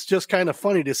it's just kind of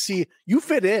funny to see you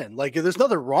fit in. Like, there's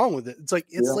nothing wrong with it. It's like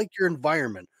like your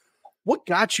environment. What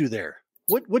got you there?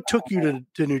 What took you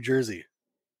to New Jersey?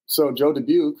 So Joe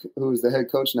Dubuque, who's the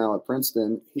head coach now at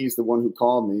Princeton, he's the one who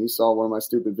called me. He saw one of my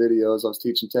stupid videos. I was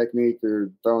teaching technique or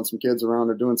throwing some kids around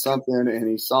or doing something, and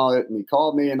he saw it and he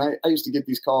called me. And I used to get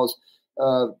these calls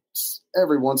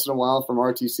every once in a while from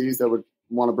RTCs that would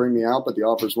want to bring me out, but the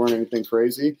offers weren't anything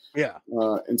crazy. Yeah.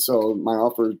 And so my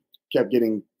offer kept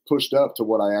getting pushed up to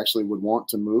what I actually would want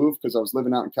to move because I was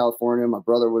living out in California. My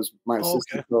brother was my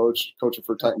assistant coach, coaching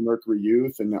for Titan Mercury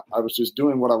Youth. And I was just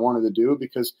doing what I wanted to do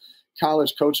because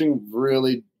college coaching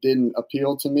really didn't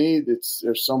appeal to me. There's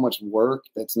so much work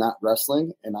that's not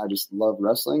wrestling. And I just love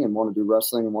wrestling and want to do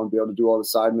wrestling and want to be able to do all the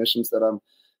side missions that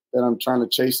I'm trying to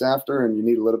chase after. And you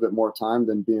need a little bit more time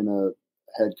than being a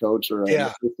head coach or an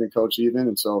assistant coach even.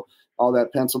 And so all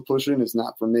that pencil pushing is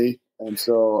not for me. And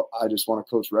so I just want to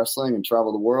coach wrestling and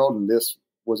travel the world. And this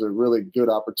was a really good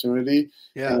opportunity.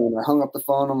 Yeah. And I hung up the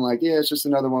phone. I'm like, yeah, it's just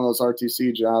another one of those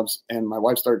RTC jobs. And my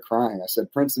wife started crying. I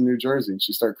said, Princeton, New Jersey. And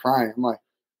she started crying. I'm like,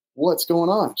 what's going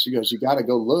on? She goes, you got to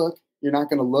go look. You're not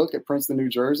going to look at Princeton, New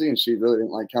Jersey. And she really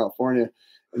didn't like California.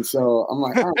 And so I'm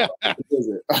like, all right, I'll take the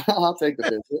visit. I'll take the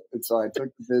visit. And so I took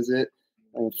the visit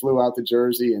and flew out to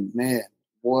Jersey. And man,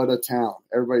 what a town.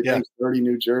 Everybody thinks dirty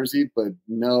New Jersey, but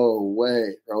no way,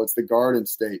 bro. It's the Garden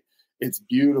State. It's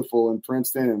beautiful in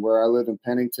Princeton, and where I live in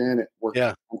Pennington, we're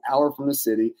an hour from the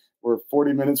city. We're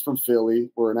 40 minutes from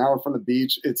Philly. We're an hour from the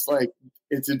beach. It's like,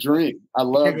 it's a dream. I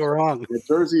love Can't go wrong.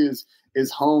 Jersey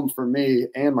is home for me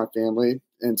and my family.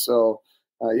 And so,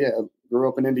 grew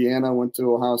up in Indiana, went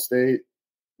to Ohio State.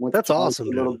 That's awesome,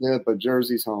 a little bit, but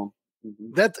Jersey's home.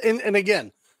 Mm-hmm. That's and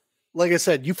again, like I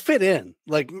said, you fit in.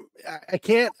 Like I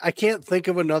can't think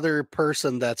of another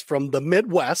person that's from the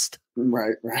Midwest,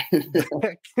 right,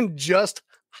 that can just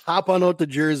hop on out to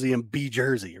Jersey and be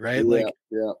Jersey, right?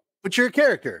 Yeah. But you're a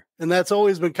character, and that's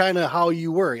always been kind of how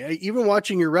you were. Even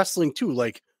watching your wrestling too,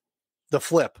 like the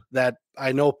flip that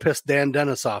I know pissed Dan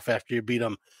Dennis off after you beat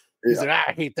him. He's like,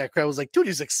 I hate that crowd. I was like, dude,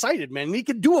 he's excited, man. He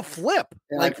could do a flip,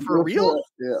 for real.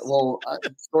 Yeah. Well,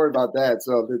 story about that.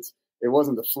 So it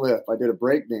wasn't the flip. I did a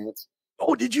break dance.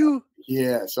 Oh, did you?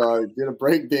 Yeah. So I did a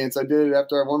break dance. I did it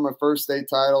after I won my first state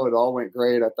title. It all went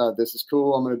great. I thought, this is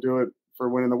cool. I'm going to do it for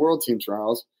winning the world team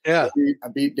trials. Yeah. I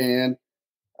beat Dan.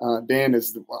 I'm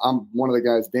one of the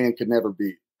guys Dan could never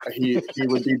beat. He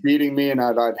would be beating me, and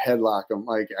I'd headlock him.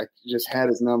 Like, I just had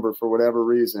his number for whatever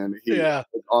reason. As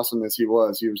awesome as he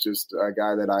was just a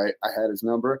guy that I had his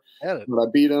number. But I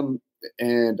beat him,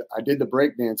 and I did the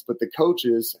break dance. But the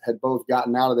coaches had both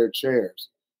gotten out of their chairs,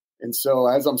 and so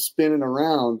as I'm spinning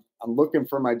around, I'm looking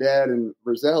for my dad and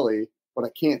Roselli, but I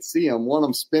can't see them. One,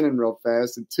 I'm spinning real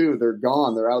fast, and two, they're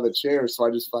gone. They're out of the chairs. So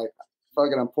I just like,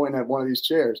 fuck it, I'm pointing at one of these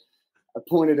chairs. I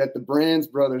pointed at the Brands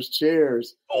brothers'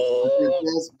 chairs. Oh,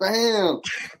 just bam!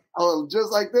 Oh,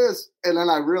 just like this. And then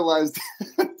I realized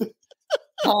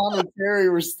Tom and Terry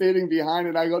were standing behind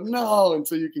it. I go, no! And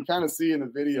so you can kind of see in the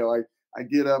video, I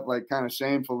get up like kind of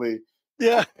shamefully.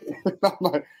 Yeah. I'm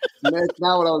like, that's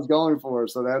not what I was going for.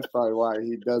 So that's probably why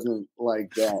he doesn't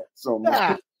like that so much.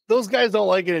 Yeah. Those guys don't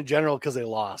like it in general because they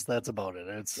lost. That's about it.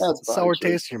 It's sour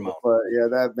taste in your mouth. But yeah,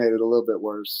 that made it a little bit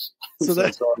worse. So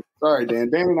sorry, Dan.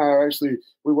 Dan and I are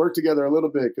we work together a little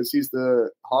bit because he's the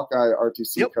Hawkeye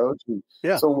RTC coach. And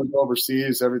so when we go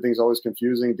overseas, everything's always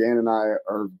confusing. Dan and I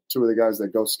are two of the guys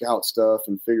that go scout stuff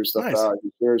and figure stuff out. He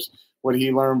shares what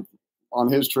he learned on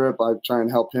his trip. I try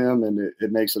and help him, and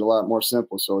it makes it a lot more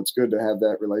simple. So it's good to have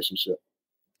that relationship.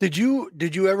 Did you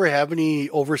ever have any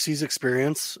overseas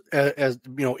experience as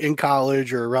in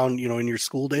college or around, in your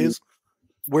school days?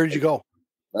 Where did you go?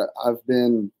 I've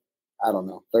been, I don't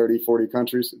know, 30, 40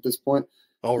 countries at this point.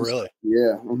 Oh, really?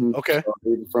 Yeah. Mm-hmm. Okay. So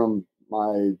even from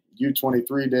my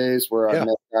U23 days where I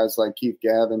met guys like Keith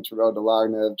Gavin, Terrell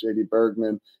Delagnev, JD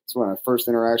Bergman. It's one of my first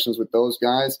interactions with those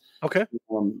guys. Okay.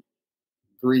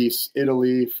 Greece,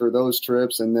 Italy for those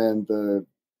trips. And then the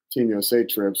Team USA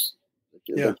trips.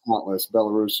 They're countless.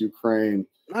 Belarus, Ukraine,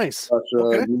 Russia,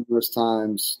 numerous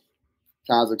times,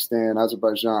 Kazakhstan,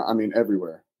 Azerbaijan. I mean,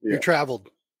 everywhere. Yeah. You traveled.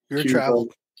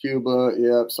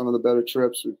 Cuba, some of the better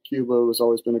trips. Cuba has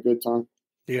always been a good time.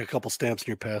 You got a couple stamps in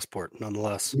your passport,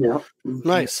 nonetheless. Yeah.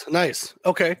 Nice.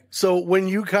 Okay. So when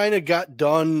you kind of got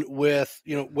done with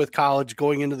college,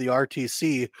 going into the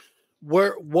RTC,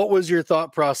 what was your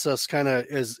thought process kind of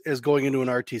as going into an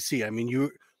RTC? I mean,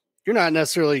 you're not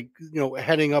necessarily,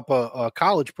 heading up a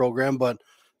college program, but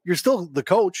you're still the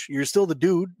coach. You're still the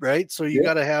dude, right? So you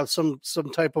got to have some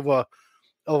type of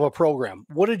a program.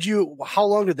 How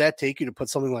long did that take you to put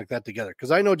something like that together? Because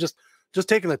I know just just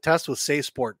taking the test with Say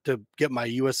Sport to get my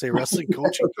USA Wrestling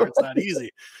coaching card's not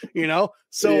easy,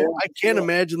 So I can't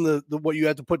imagine the what you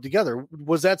had to put together.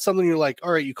 Was that something you're like,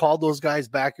 all right, you called those guys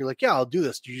back, you're like, yeah, I'll do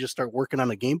this. Do you just start working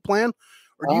on a game plan?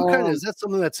 Or do you is that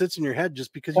something that sits in your head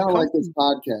just because you like this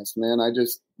podcast, man? I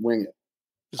just wing it.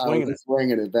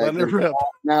 Winging it.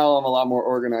 Now I'm a lot more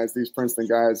organized. These Princeton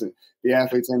guys and the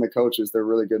athletes and the coaches, they're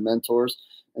really good mentors.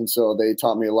 And so they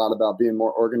taught me a lot about being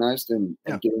more organized and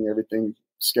getting everything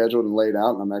scheduled and laid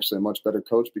out. And I'm actually a much better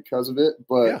coach because of it.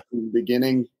 But in the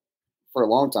beginning, for a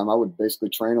long time, I would basically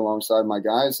train alongside my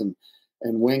guys and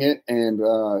wing it. And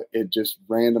it just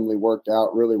randomly worked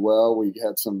out really well. We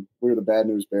were the Bad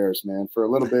News Bears, man. For a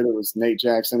little bit, it was Nate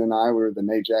Jackson and I. We were the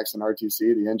Nate Jackson RTC,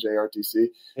 the NJRTC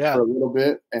for a little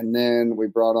bit. And then we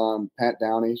brought on Pat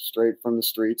Downey straight from the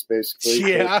streets,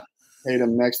 basically. Yeah. Paid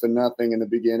him next to nothing in the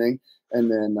beginning. And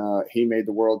then he made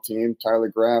the world team. Tyler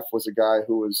Graff was a guy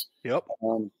who was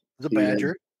the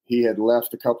Badger. He had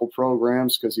left a couple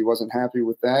programs because he wasn't happy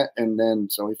with that. And then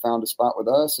so he found a spot with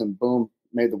us and boom,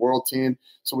 made the world team.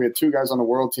 So we had 2 guys on the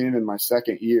world team in my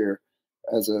second year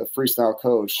as a freestyle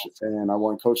coach. And I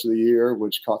won Coach of the Year,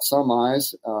 which caught some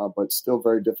eyes, but still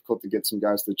very difficult to get some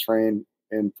guys to train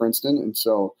in Princeton. And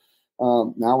so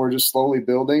now we're just slowly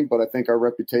building, but I think our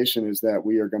reputation is that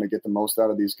we are going to get the most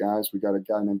out of these guys. We got a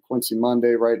guy named Quincy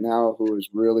Monday right now who has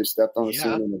really stepped on the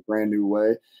scene in a brand new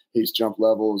way. He's jumped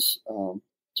levels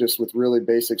just with really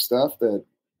basic stuff that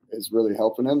is really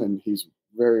helping him. And he's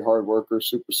very hard worker,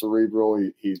 super cerebral.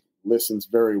 He listens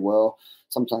very well.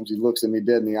 Sometimes he looks at me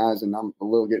dead in the eyes and I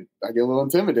get a little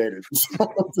intimidated.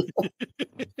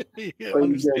 Or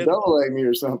you say double leg me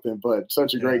or something, but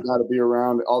such a great guy to be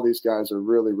around. All these guys are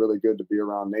really, really good to be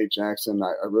around. Nate Jackson,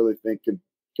 I really think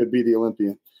could be the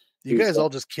Olympian. You guys all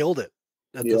just killed it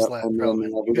at this last round.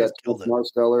 We got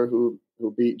Marsteller who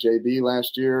beat JB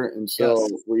last year. And so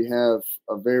we have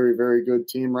a very, very good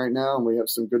team right now. And we have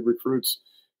some good recruits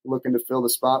looking to fill the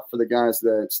spot for the guys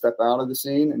that step out of the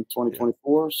scene in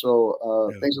 2024.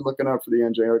 So things are looking up for the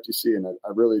NJRTC. And I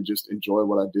really just enjoy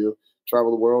what I do.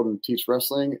 Travel the world and teach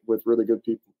wrestling with really good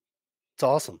people. It's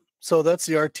awesome. So that's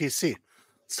the RTC.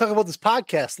 Let's talk about this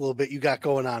podcast a little bit you got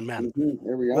going on, man. Mm-hmm.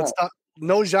 Here we are. Let's talk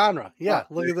no genre. Yeah,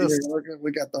 look at this.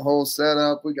 We got the whole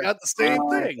setup. We got the same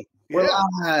thing. We're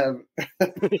live.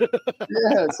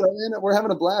 So we're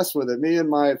having a blast with it. Me and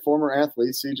my former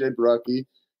athlete, CJ Barucki.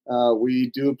 We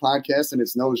do a podcast and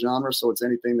it's no genre, so it's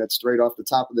anything that's straight off the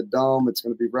top of the dome. It's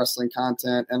going to be wrestling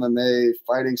content, MMA,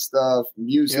 fighting stuff,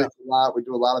 music a lot. We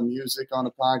do a lot of music on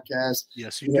the podcast.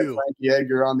 Yes, you do. Frankie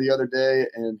Edgar on the other day,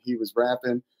 and he was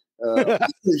rapping.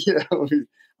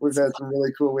 We've had some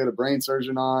really cool. We had a brain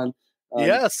surgeon on.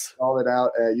 Yes. Call it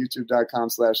out at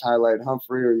youtube.com/highlight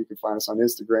Humphrey, or you can find us on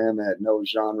Instagram at no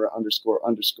genre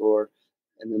 __,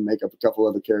 and then make up a couple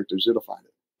other characters. You'll find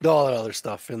it. All that other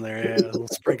stuff in there. Yeah, we'll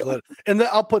sprinkle it. And then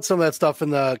I'll put some of that stuff in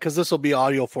because this will be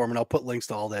audio form and I'll put links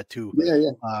to all that too.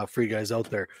 For you guys out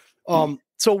there.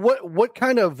 So what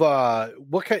kind of,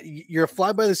 you're a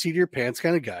fly by the seat of your pants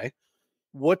kind of guy.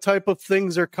 What type of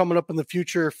things are coming up in the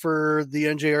future for the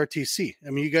NJRTC? I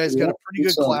mean, you guys got a pretty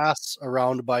good class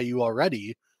around by you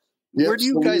already. Where do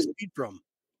you guys feed from?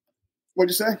 What'd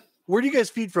you say? Where do you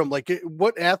guys feed from? Like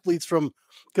what athletes from,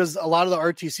 because a lot of the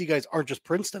RTC guys aren't just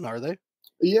Princeton, are they?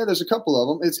 Yeah, there's a couple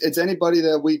of them. It's anybody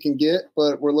that we can get,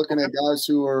 but we're looking at guys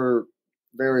who are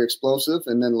very explosive.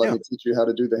 And then let me teach you how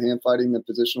to do the hand fighting, the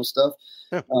positional stuff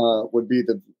would be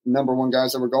the number one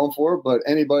guys that we're going for. But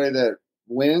anybody that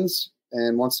wins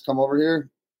and wants to come over here,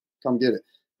 come get it.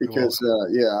 Because,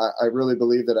 I really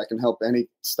believe that I can help any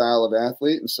style of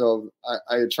athlete. And so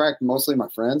I attract mostly my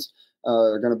friends.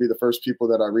 Are going to be the first people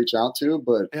that I reach out to.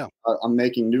 But I'm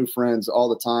making new friends all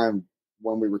the time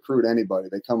when we recruit anybody.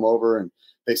 They come over and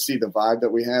they see the vibe that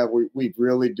we have. We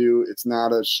really do. It's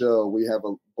not a show. We have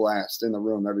a blast in the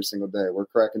room every single day. We're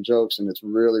cracking jokes, and it's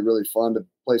really, really fun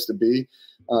place to be.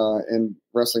 And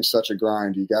wrestling's such a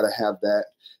grind. You got to have that.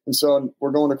 And so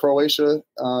we're going to Croatia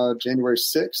January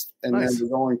 6th, and then we're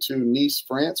going to Nice,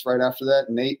 France right after that.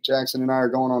 Nate Jackson and I are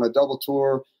going on a double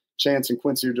tour. Chance and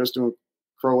Quincy are just doing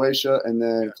Croatia, and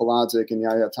then Kolodzik and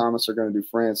Yaya Thomas are going to do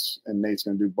France, and Nate's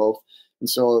going to do both. And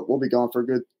so we'll be gone for a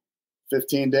good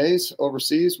 15 days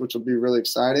overseas, which will be really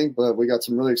exciting. But we got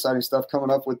some really exciting stuff coming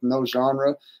up with no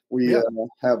genre. We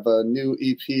have a new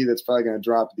EP that's probably going to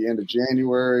drop at the end of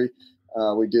January.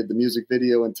 We did the music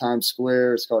video in Times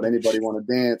Square. It's called Anybody Want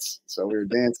to Dance. So we were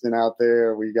dancing out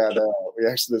there. We got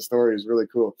the story is really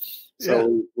cool.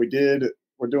 So we're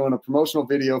doing a promotional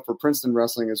video for Princeton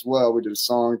Wrestling as well. We did a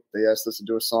song. They asked us to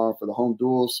do a song for the home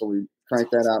duel. So we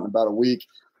cranked that out in about a week.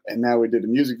 And now we did a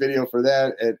music video for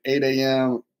that at 8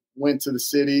 a.m. went to the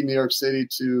city, New York City,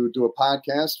 to do a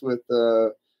podcast with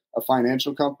a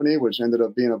financial company, which ended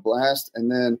up being a blast. And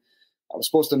then I was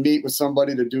supposed to meet with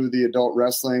somebody to do the adult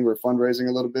wrestling. We're fundraising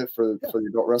a little bit for the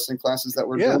adult wrestling classes that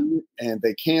we're doing, and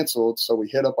they canceled. So we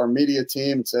hit up our media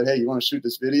team and said, hey, you want to shoot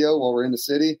this video while we're in the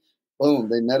city? Boom.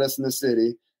 They met us in the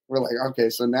city. We're like, okay,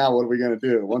 so now what are we going to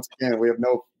do? Once again, we have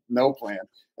no plan.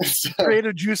 So,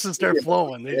 creative juices start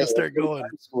flowing. They just start going.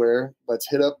 Square. Let's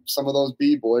hit up some of those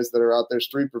B-boys that are out there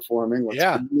street performing. Let's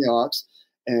put them in the aux.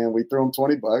 And we threw them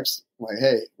 $20. Like,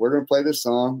 hey, we're going to play this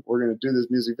song. We're going to do this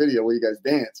music video. Will you guys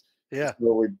dance? Yeah.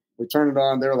 So we turned it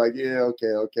on. They were like, yeah,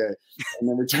 okay. And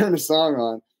then we turned the song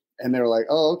on, and they were like,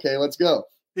 oh, okay, let's go.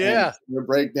 Yeah. And they're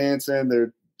break dancing.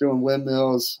 They're doing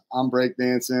windmills. I'm break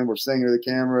dancing. We're singing to the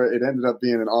camera. It ended up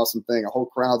being an awesome thing. A whole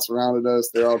crowd surrounded us.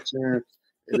 They're all cheering.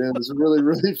 It was a really,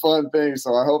 really fun thing.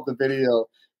 So I hope the video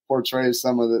portrays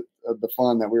some of the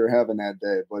fun that we were having that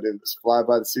day. But it was fly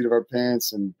by the seat of our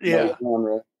pants and no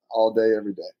genre all day,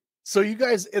 every day. So you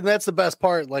guys, and that's the best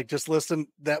part, like just listen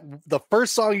that the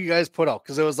first song you guys put out,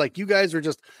 because it was like you guys were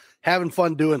just having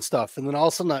fun doing stuff. And then all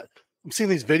of a sudden I'm seeing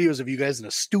these videos of you guys in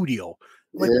a studio.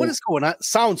 Like, what is going on?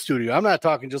 Sound studio. I'm not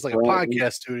talking just like a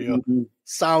podcast studio,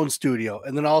 sound studio.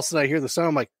 And then all of a sudden I hear the sound.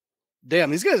 I'm like,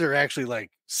 damn, these guys are actually like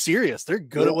serious. They're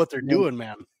good at what they're doing,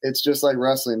 man. It's just like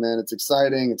wrestling, man. It's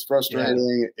exciting. It's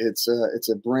frustrating. Yeah. It's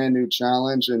a brand new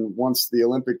challenge. And once the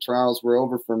Olympic trials were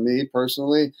over for me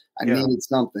personally, I needed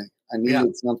something. I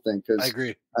needed something because I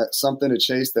agree. Something to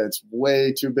chase that's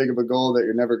way too big of a goal that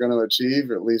you're never going to achieve,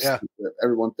 or at least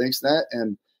everyone thinks that.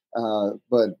 And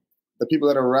but the people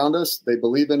that are around us, they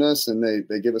believe in us and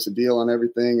they give us a deal on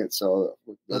everything. And so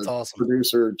that's awesome.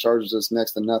 Producer charges us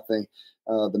next to nothing.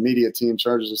 The media team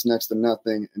charges us next to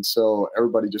nothing. And so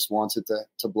everybody just wants it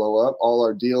to blow up. All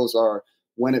our deals are,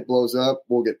 when it blows up,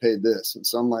 we'll get paid this. And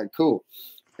so I'm like, cool.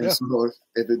 And so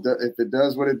if it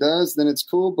does what it does, then it's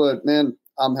cool. But man,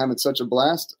 I'm having such a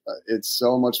blast. It's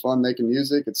so much fun making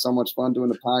music. It's so much fun doing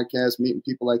the podcast, meeting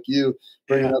people like you,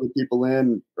 bringing other people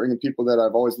in, bringing people that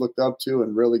I've always looked up to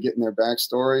and really getting their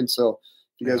backstory. And so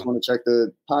if you guys want to check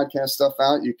the podcast stuff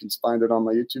out, you can find it on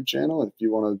my YouTube channel. If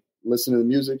you want to listen to the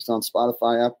music, it's on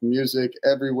Spotify, Apple Music,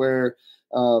 everywhere.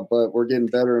 But we're getting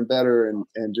better and better,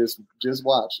 and just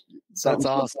watch. That's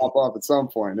awesome. Pop off at some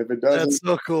point. If it doesn't, that's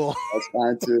so cool. That's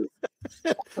fine too.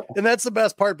 And that's the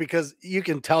best part, because you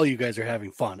can tell you guys are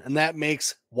having fun, and that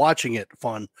makes watching it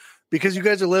fun because you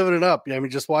guys are living it up. I mean,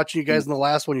 just watching you guys in the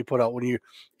last one you put out,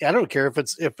 I don't care if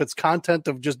it's content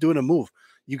of just doing a move.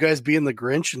 You guys being the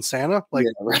Grinch and Santa, like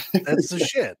that's the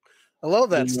shit. I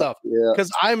love that stuff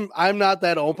because I'm not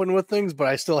that open with things, but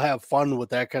I still have fun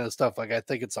with that kind of stuff. Like, I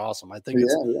think it's awesome. I think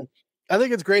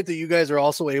it's great that you guys are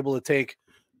also able to take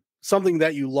something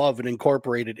that you love and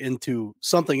incorporate it into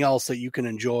something else that you can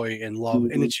enjoy and love,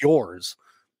 and it's yours.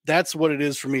 That's what it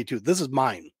is for me too. This is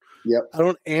mine. Yep. I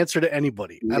don't answer to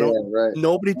anybody.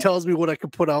 Nobody tells me what I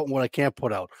can put out and what I can't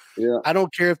put out. Yeah. I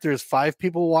don't care if there's 5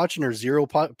 people watching or 0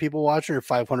 people watching or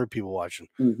 500 people watching.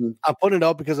 I'm putting it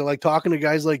out because I like talking to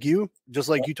guys like you, just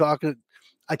like you talking.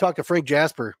 I talk to Frank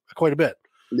Jasper quite a bit.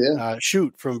 Yeah.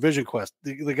 Shoot from Vision Quest.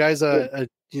 The guy's a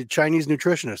Chinese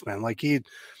nutritionist, man. Like, he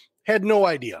had no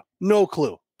idea, no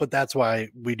clue. But that's why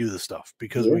we do this stuff,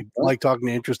 because we like talking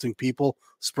to interesting people,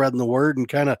 spreading the word, and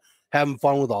kind of having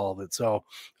fun with all of it. So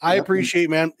I appreciate,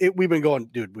 man. We've been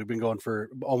going for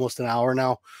almost an hour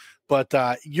now, but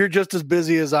you're just as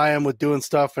busy as I am with doing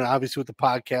stuff, and obviously with the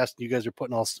podcast, you guys are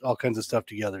putting all kinds of stuff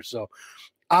together. So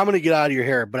I'm going to get out of your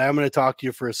hair, but I'm going to talk to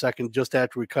you for a second just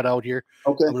after we cut out here.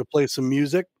 Okay. I'm going to play some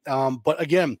music. But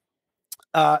again,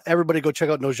 everybody go check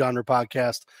out No Genre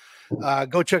Podcast.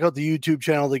 Go check out the YouTube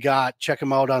channel they got. Check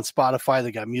them out on Spotify.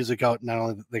 They got music out. Not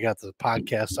only they got the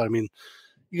podcast. I mean,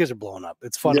 you guys are blowing up.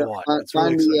 It's fun to watch.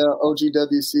 Find the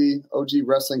OGWC, OG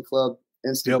Wrestling Club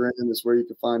Instagram is where you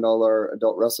can find all our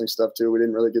adult wrestling stuff too. We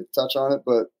didn't really get to touch on it,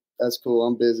 but that's cool.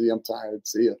 I'm busy. I'm tired.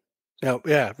 See ya.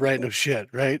 Yeah, right. No shit,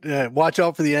 right? Watch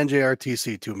out for the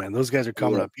NJRTC too, man. Those guys are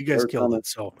coming up. You guys killed it.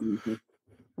 So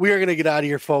we are going to get out of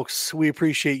here, folks. We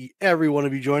appreciate every one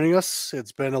of you joining us.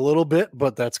 It's been a little bit,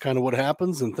 but that's kind of what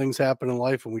happens, and things happen in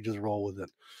life, and we just roll with it.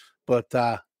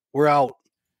 But we're out.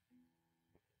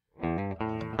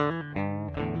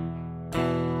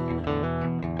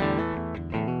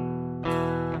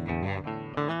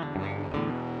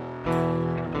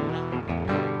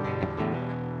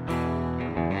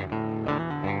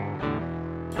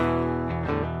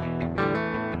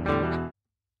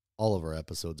 All of our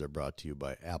episodes are brought to you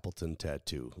by Appleton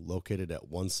Tattoo, located at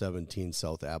 117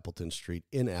 South Appleton Street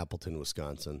in Appleton,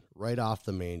 Wisconsin, right off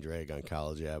the main drag on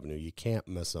College Avenue. You can't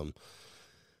miss them.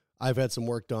 I've had some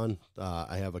work done.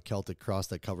 I have a Celtic cross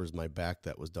that covers my back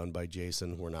that was done by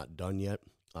Jason. We're not done yet.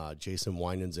 Jason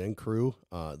Winans and crew,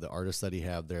 the artists that he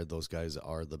have there, those guys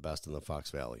are the best in the Fox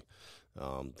Valley.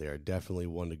 They are definitely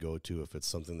one to go to if it's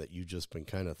something that you've just been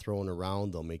kind of throwing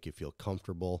around. They'll make you feel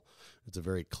comfortable. It's a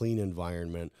very clean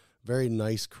environment, very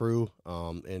nice crew,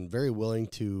 and very willing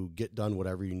to get done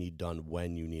whatever you need done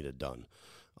when you need it done.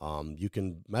 You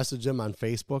can message them on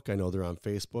Facebook. I know they're on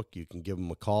Facebook. You can give them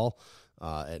a call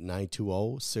at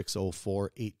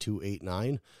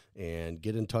 920-604-8289 and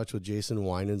get in touch with Jason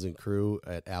Winans and crew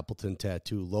at Appleton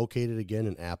Tattoo, located again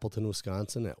in Appleton,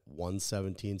 Wisconsin at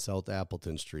 117 South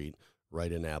Appleton Street,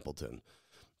 right in Appleton.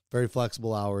 Very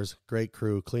flexible hours, great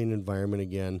crew, clean environment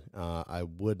again. I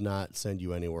would not send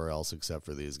you anywhere else except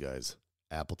for these guys.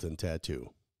 Appleton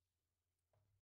Tattoo.